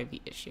is part of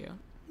the issue.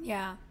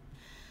 Yeah.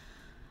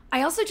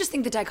 I also just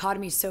think the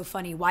dichotomy is so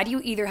funny. Why do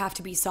you either have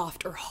to be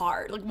soft or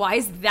hard? Like, why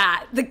is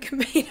that the,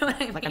 you know what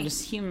I mean? Like, I'm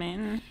just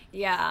human.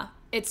 Yeah.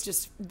 It's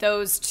just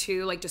those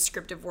two like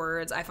descriptive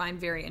words I find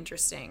very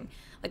interesting.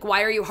 Like,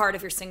 why are you hard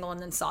if you're single and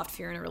then soft if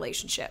you're in a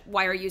relationship?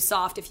 Why are you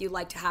soft if you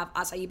like to have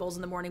acai bowls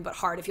in the morning but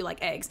hard if you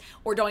like eggs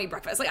or don't eat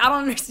breakfast? Like, I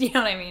don't understand, you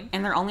know what I mean?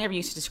 And they're only ever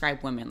used to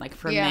describe women. Like,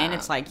 for men,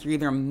 it's like you're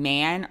either a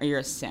man or you're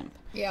a simp.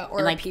 Yeah, or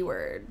and, a like, P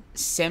word.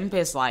 Simp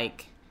is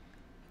like,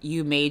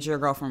 you made your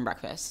girlfriend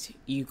breakfast.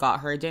 You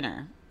got her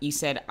dinner. You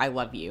said, I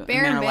love you.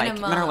 Bare and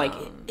minimum. Men are like,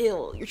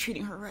 ew, you're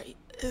treating her right.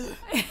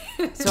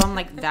 So I'm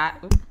like,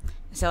 that...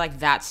 So, like,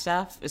 that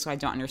stuff is what I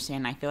don't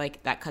understand. I feel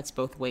like that cuts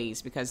both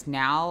ways because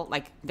now,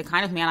 like, the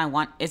kind of man I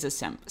want is a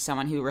simp.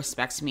 Someone who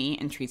respects me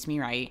and treats me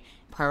right,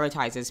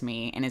 prioritizes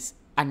me, and is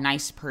a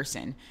nice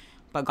person.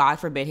 But God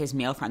forbid his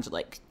male friends are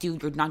like,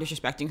 dude, you're not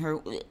disrespecting her.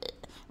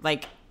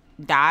 Like,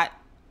 that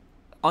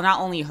not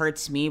only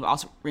hurts me, but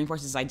also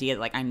reinforces this idea that,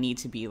 like, I need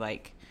to be,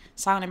 like,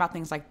 silent about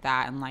things like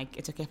that. And, like,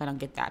 it's okay if I don't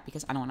get that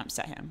because I don't want to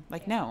upset him.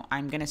 Like, no,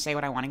 I'm going to say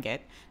what I want to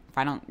get. If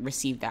I don't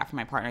receive that from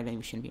my partner, then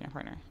we shouldn't be my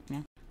partner, you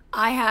know?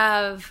 I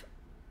have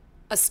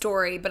a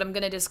story, but I'm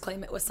going to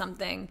disclaim it with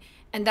something.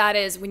 And that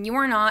is, when you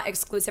are not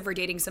exclusive or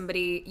dating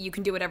somebody, you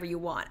can do whatever you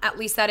want. At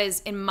least that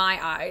is in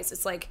my eyes.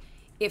 It's like,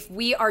 if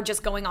we are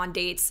just going on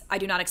dates, I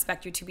do not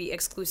expect you to be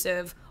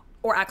exclusive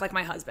or act like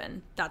my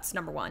husband. That's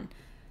number one.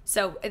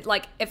 So,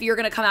 like, if you're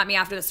going to come at me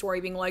after the story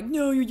being like,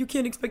 no, you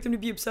can't expect them to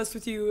be obsessed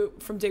with you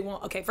from day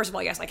one. Okay, first of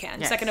all, yes, I can.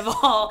 Yes. Second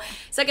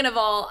of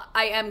all,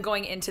 I am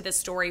going into this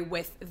story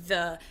with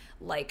the,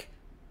 like,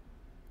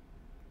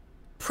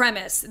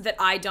 premise that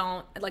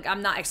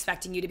I'm not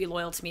expecting you to be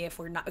loyal to me if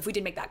we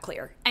didn't make that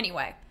clear.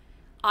 Anyway,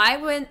 I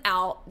went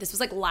out, this was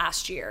like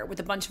last year, with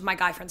a bunch of my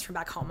guy friends from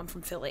back home. I'm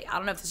from Philly. I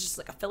don't know if this is just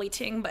like a Philly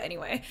ting, but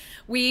anyway,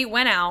 we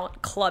went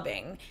out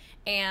clubbing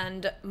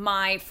and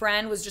my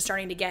friend was just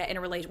starting to get in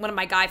a relationship. One of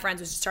my guy friends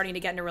was just starting to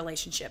get in a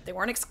relationship. They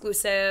weren't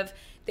exclusive.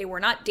 They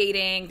were not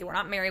dating. They were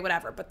not married,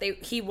 whatever, but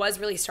he was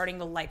really starting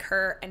to like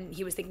her and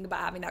he was thinking about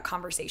having that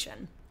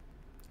conversation.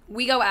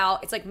 We go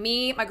out, it's like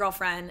me, my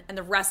girlfriend, and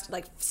the rest,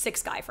 like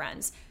 6 guy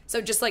friends. So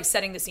just like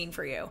setting the scene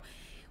for you.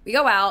 We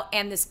go out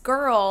and this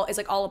girl is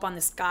like all up on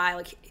this guy,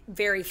 like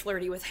very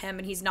flirty with him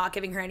and he's not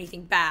giving her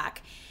anything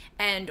back.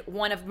 And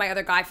one of my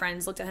other guy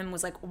friends looked at him and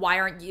was like, why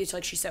aren't you,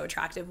 like, she's so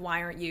attractive,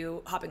 why aren't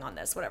you hopping on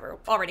this, whatever,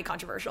 already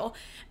controversial.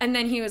 And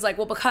then he was like,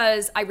 well,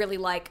 because I really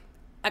like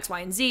X, Y,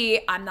 and Z,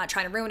 I'm not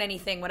trying to ruin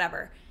anything,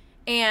 whatever.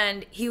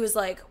 And he was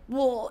like,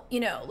 well, you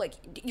know, like,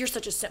 you're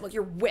such a simp, like,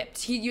 you're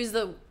whipped. He used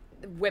the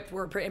whipped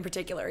word in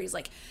particular. He's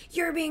like,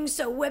 you're being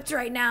so whipped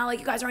right now, like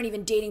you guys aren't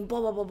even dating, blah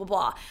blah blah blah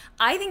blah.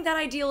 I think that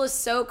ideal is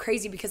so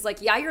crazy because,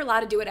 like, yeah, you're allowed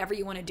to do whatever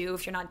you want to do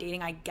if you're not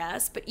dating, I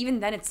guess, but even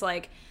then it's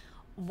like,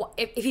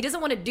 if he doesn't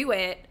want to do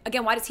it,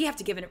 again, why does he have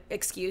to give an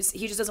excuse?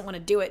 He just doesn't want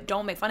to do it.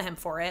 Don't make fun of him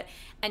for it.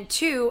 And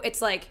 2,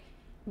 it's like,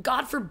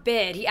 God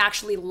forbid he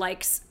actually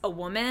likes a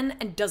woman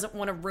and doesn't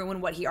want to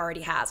ruin what he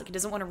already has. Like, he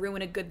doesn't want to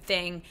ruin a good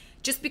thing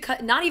just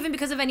because, not even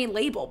because of any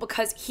label,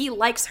 because he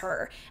likes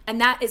her. And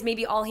that is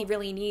maybe all he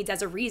really needs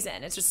as a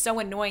reason. It's just so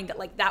annoying that,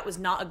 like, that was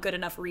not a good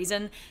enough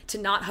reason to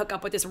not hook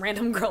up with this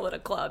random girl at a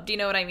club. Do you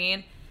know what I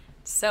mean?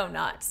 So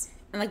nuts.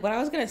 And, like, what I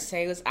was going to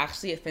say was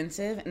actually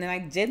offensive. And then I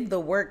did the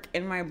work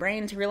in my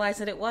brain to realize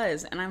that it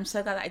was. And I'm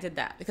so glad that I did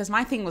that. Because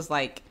my thing was,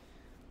 like,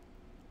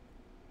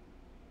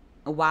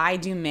 why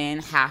do men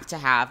have to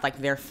have, like,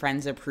 their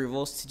friends'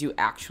 approvals to do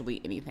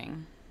actually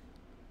anything?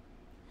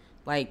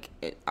 Like,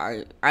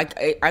 are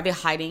they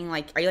hiding?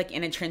 Like, are you, like,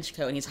 in a trench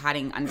coat and he's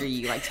hiding under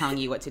you, like, telling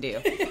you what to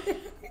do?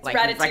 like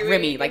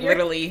Remy, like,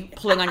 literally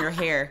pulling on your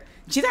hair.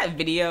 Did you see that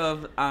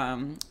video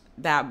of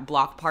that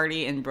block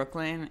party in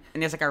Brooklyn,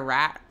 and there's like a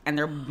rat, and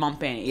they're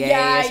bumping.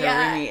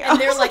 And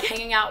they're like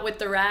hanging out with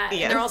the rat.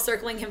 Yes. And they're all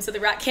circling him so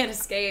the rat can't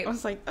escape. I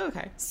was like,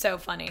 okay. So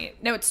funny.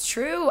 No, it's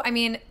true. I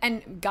mean,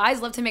 and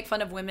guys love to make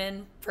fun of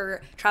women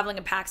for traveling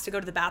in packs to go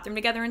to the bathroom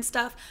together and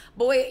stuff.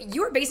 Boy,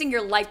 you are basing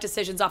your life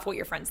decisions off what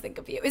your friends think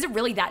of you. Is it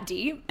really that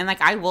deep? And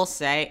like, I will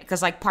say,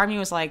 because like part of me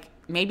was like,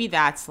 maybe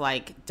that's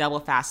like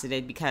double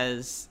faceted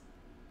because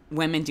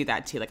women do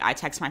that too. Like, I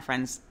text my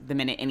friends the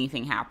minute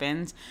anything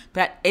happens,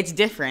 but it's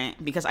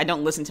different because I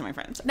don't listen to my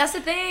friends. That's the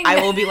thing. I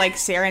will be like,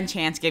 Sarah and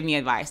Chance give me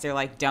advice. They're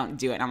like, don't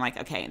do it. And I'm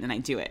like, okay. And then I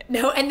do it.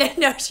 No, and then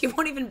no, she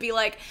won't even be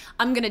like,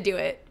 I'm going to do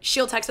it.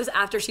 She'll text us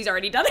after she's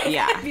already done it.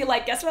 Yeah. And be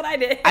like, guess what I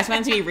did? I just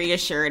want to be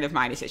reassured of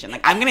my decision. Like,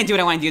 I'm going to do what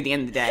I want to do at the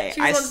end of the day.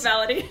 She wants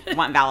validation.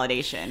 Want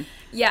validation.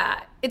 Yeah.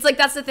 It's like,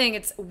 that's the thing.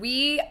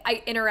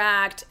 I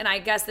interact, and I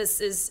guess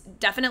this is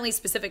definitely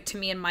specific to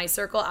me and my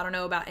circle. I don't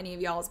know about any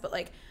of y'all's, but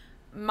like,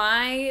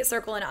 my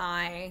circle and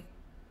I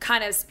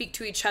kind of speak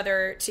to each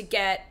other to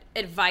get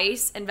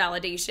advice and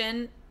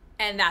validation,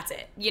 and that's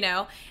it, you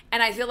know?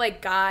 And I feel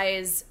like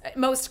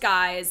most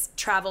guys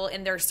travel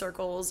in their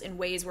circles in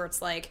ways where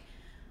it's like,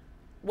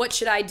 what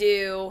should I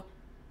do?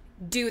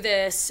 Do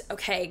this.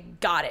 Okay,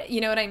 got it. You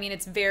know what I mean?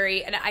 It's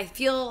and I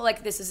feel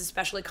like this is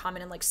especially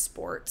common in like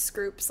sports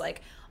groups.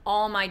 Like,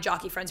 all my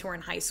jockey friends who are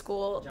in high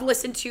school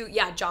listen to,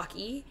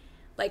 jockey,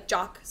 like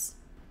jocks.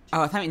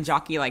 Oh, I thought you meant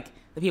jockey, like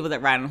the people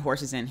that ride on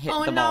horses and hit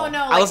the ball. Oh,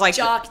 no, I was like,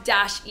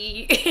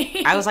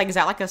 jock-e. I was like, is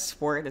that like a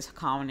sport that's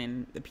common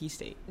in the P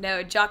state?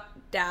 No,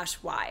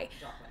 jock-y.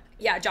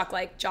 Yeah,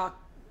 jock-like,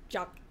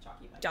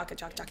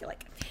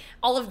 jockey-like.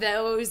 All of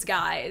those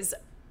guys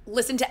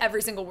listen to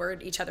every single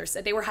word each other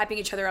said. They were hyping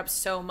each other up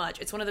so much.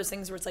 It's one of those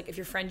things where it's like, if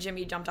your friend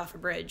Jimmy jumped off a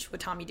bridge,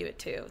 would Tommy do it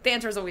too? The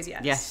answer is always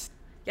yes. Yes.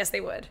 Yes,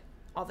 they would.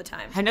 All the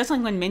time. I know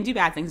something when men do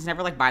bad things, it's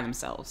never like by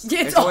themselves.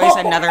 Yeah, there's always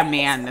another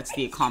man that's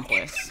the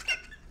accomplice.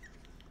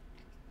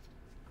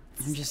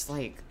 I'm just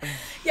like, ugh.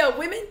 Yeah,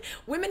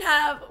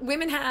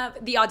 women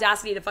have the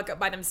audacity to fuck up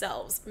by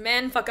themselves.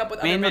 Men fuck up with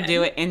other men. Men will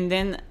do it, and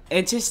then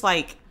it's just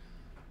like,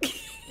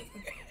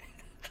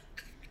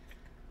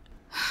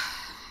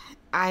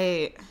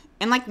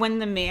 and like when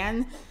the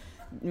man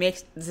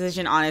makes the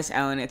decision on his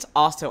own, it's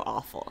also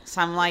awful.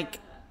 So I'm like,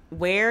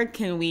 where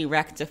can we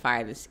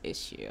rectify this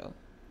issue?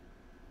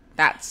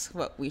 That's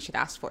what we should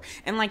ask for.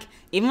 And like,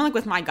 even like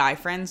with my guy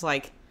friends,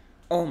 like,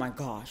 oh my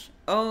gosh.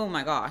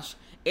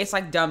 It's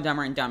like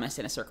Dumber and Dumbest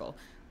in a circle.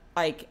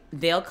 Like,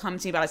 they'll come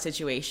to me about a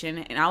situation,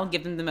 and I'll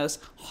give them the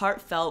most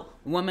heartfelt,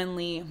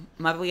 womanly,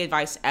 motherly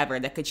advice ever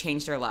that could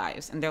change their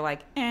lives. And they're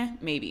like,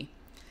 maybe.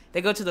 They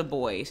go to the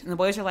boys, and the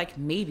boys are like,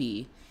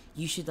 maybe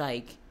you should,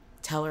 like,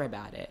 tell her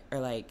about it, or,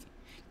 like,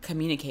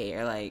 communicate,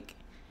 or, like,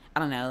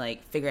 I don't know,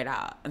 like, figure it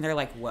out. And they're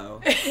like,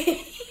 whoa.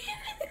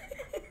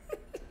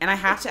 And I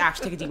have to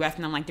actually take a deep breath,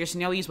 and I'm like, there's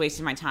no use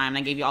wasting my time. And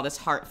I gave you all this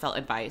heartfelt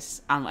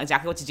advice on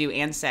exactly what to do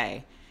and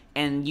say.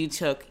 And you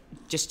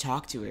just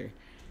talk to her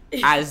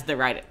as the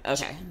right,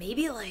 okay.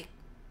 Maybe, like,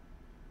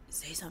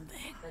 say something.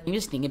 You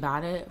just think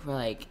about it for,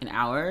 like, an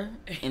hour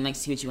and, like,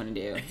 see what you want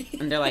to do.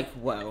 And they're like,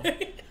 whoa.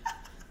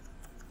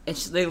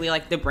 It's literally,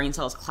 like, the brain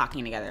cells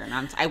clocking together.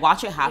 And I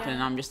watch it happen,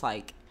 and I'm just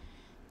like,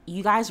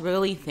 you guys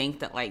really think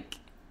that, like...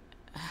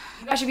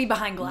 You guys should be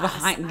behind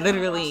glass.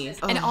 Literally.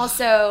 And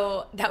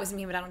also, that was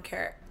me, but I don't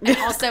care. And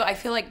also, I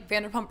feel like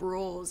Vanderpump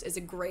Rules is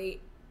a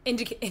great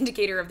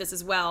indicator of this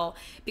as well,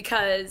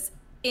 because...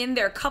 in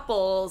their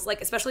couples,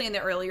 like especially in the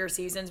earlier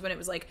seasons when it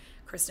was like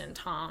Kristen,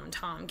 Tom,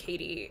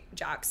 Katie,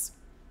 Jax,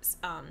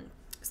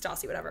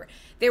 Stassi, whatever,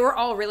 they were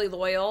all really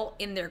loyal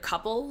in their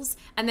couples,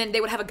 and then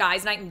they would have a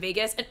guys' night in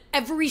Vegas, and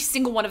every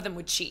single one of them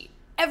would cheat.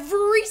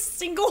 Every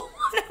single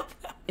one of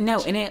them.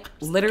 No, and it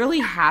literally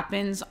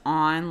happens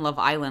on Love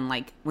Island.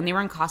 Like when they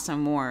were in Casa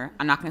Amor,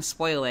 I'm not going to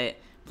spoil it,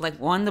 but like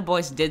one of the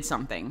boys did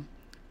something.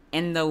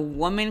 And the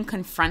woman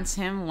confronts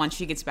him once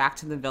she gets back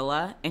to the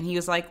villa, and he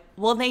was like,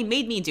 well, they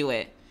made me do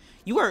it.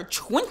 You are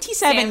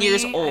 27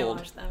 years old. I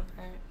watched that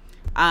part.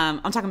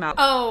 I'm talking about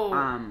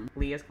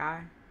Leah's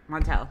guy,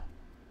 Montel.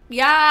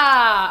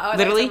 Yeah.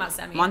 Literally,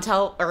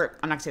 Montel, or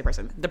I'm not gonna say the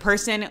person. The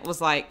person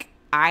was like,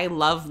 I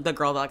love the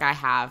girl that like I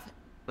have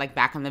like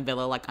back in the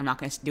villa. Like I'm not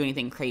gonna do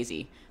anything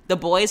crazy. The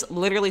boys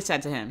literally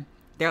said to him,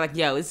 they're like,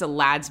 yo, this is a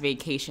lad's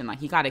vacation.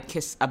 Like you gotta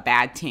kiss a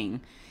bad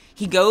ting.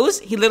 He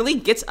literally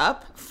gets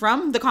up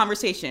from the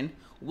conversation,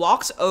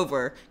 walks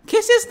over,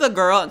 kisses the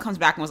girl, and comes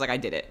back and was like, I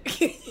did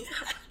it.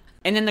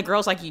 And then the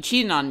girl's like, you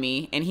cheated on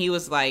me. And he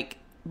was like,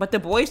 but the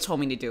boys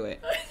told me to do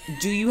it.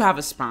 Do you have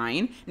a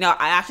spine? No,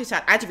 I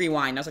had to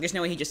rewind. I was like, there's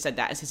no way he just said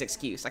that as his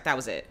excuse. Like, that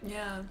was it.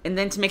 Yeah. And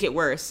then to make it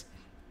worse,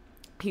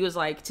 he was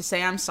like, to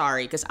say I'm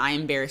sorry because I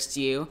embarrassed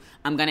you,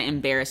 I'm going to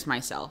embarrass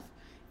myself.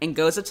 And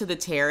goes up to the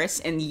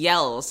terrace and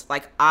yells,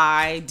 like,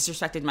 I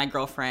disrespected my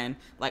girlfriend.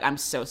 Like, I'm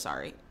so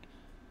sorry.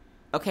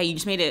 Okay, you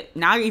just made it,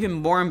 now you're even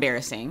more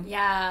embarrassing.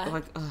 Yeah.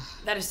 Like, ugh.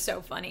 That is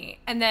so funny.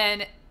 And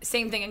then,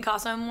 same thing in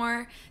Casa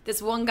Amor.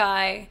 This one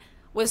guy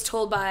was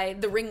told by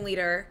the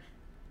ringleader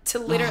to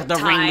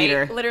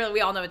ringleader. Literally,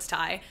 we all know it's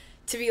Ty,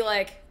 to be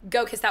like,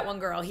 go kiss that one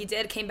girl. He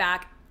did, came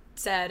back,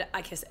 said,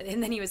 I kiss it.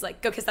 And then he was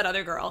like, go kiss that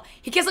other girl.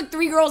 He kissed like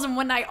 3 girls in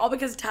one night, all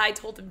because Ty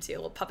told him to,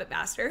 little puppet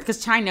master.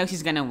 Because Ty knows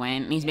he's going to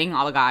win, and he's making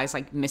all the guys,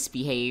 like,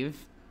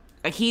 misbehave.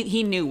 Like,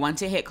 he knew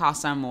once it hit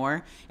Casa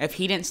Amor, if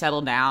he didn't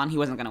settle down, he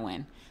wasn't going to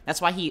win. That's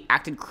why he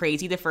acted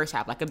crazy the first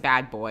half, like a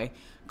bad boy.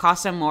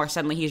 Casa Amor,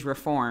 suddenly he's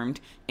reformed,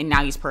 and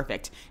now he's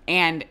perfect.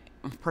 And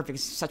perfect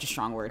is such a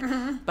strong word.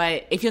 Mm-hmm.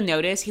 But if you'll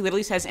notice, he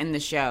literally says in the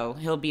show,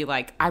 he'll be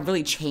like, I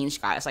really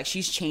changed, guys. Like,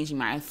 she's changing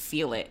me. I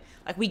feel it.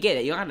 Like, we get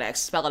it. You don't have to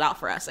spell it out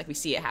for us. Like, we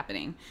see it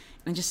happening.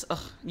 And just,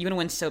 you're going to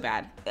win so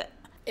bad.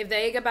 If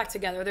they get back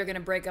together, they're going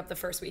to break up the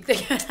first week they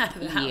get out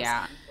of the house.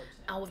 Yeah.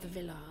 Out of the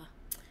villa.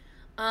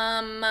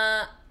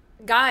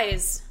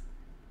 Guys.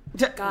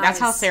 That's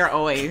how Sarah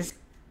always.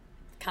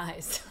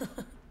 Guys,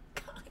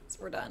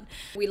 we're done.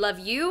 We love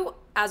you.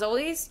 As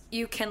always,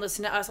 you can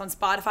listen to us on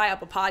Spotify,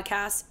 Apple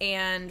Podcasts,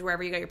 and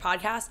wherever you get your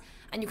podcasts.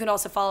 And you can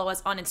also follow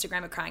us on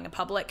Instagram at Crying in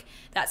Public.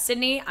 That's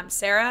Sydney. I'm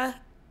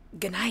Sarah.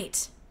 Good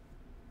night.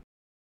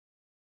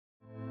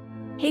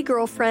 Hey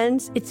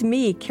girlfriends, it's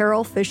me,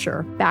 Carol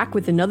Fisher, back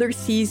with another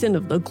season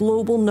of the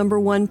global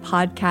 #1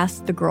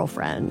 podcast, The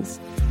Girlfriends.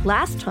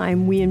 Last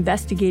time, we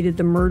investigated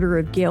the murder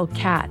of Gail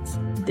Katz.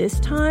 This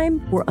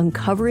time, we're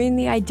uncovering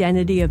the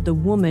identity of the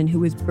woman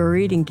who was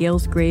buried in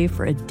Gail's grave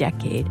for a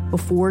decade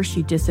before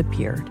she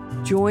disappeared.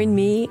 Join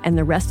me and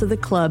the rest of the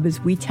club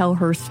as we tell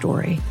her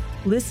story.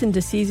 Listen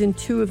to Season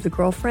 2 of The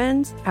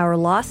Girlfriends, Our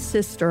Lost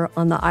Sister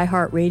on the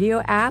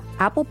iHeartRadio app,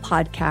 Apple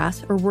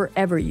Podcasts, or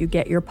wherever you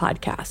get your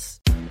podcasts.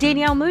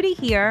 Danielle Moody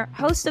here,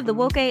 host of the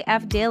Woke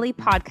AF Daily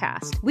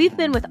podcast. We've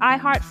been with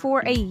iHeart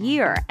for a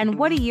year, and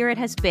what a year it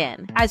has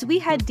been. As we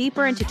head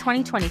deeper into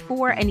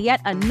 2024 and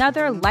yet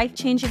another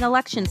life-changing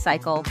election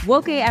cycle,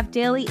 Woke AF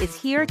Daily is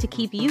here to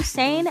keep you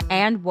sane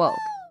and woke.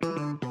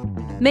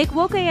 Make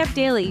Woke AF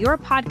Daily your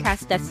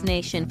podcast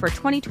destination for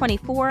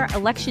 2024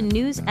 election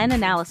news and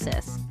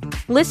analysis.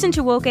 Listen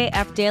to Woke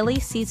AF Daily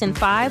Season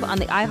 5 on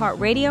the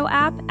iHeartRadio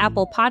app,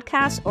 Apple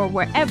Podcasts, or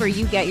wherever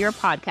you get your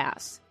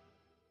podcasts.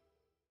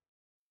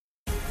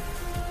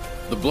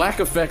 The Black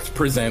Effect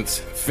presents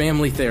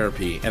Family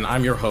Therapy, and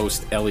I'm your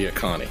host, Elliot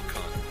Connie.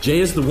 Jay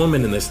is the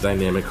woman in this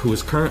dynamic who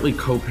is currently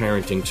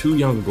co-parenting 2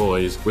 young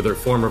boys with her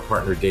former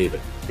partner,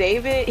 David.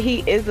 David, he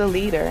is a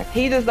leader.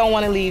 He just don't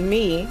want to leave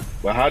me.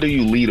 But how do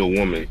you lead a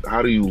woman?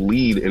 How do you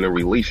lead in a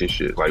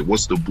relationship? Like,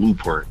 what's the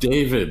blueprint?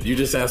 David, you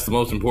just asked the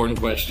most important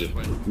question.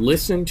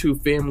 Listen to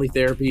Family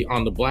Therapy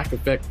on the Black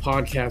Effect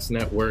Podcast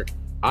Network,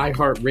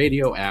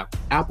 iHeartRadio app,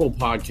 Apple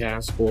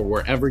Podcasts, or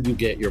wherever you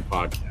get your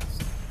podcasts.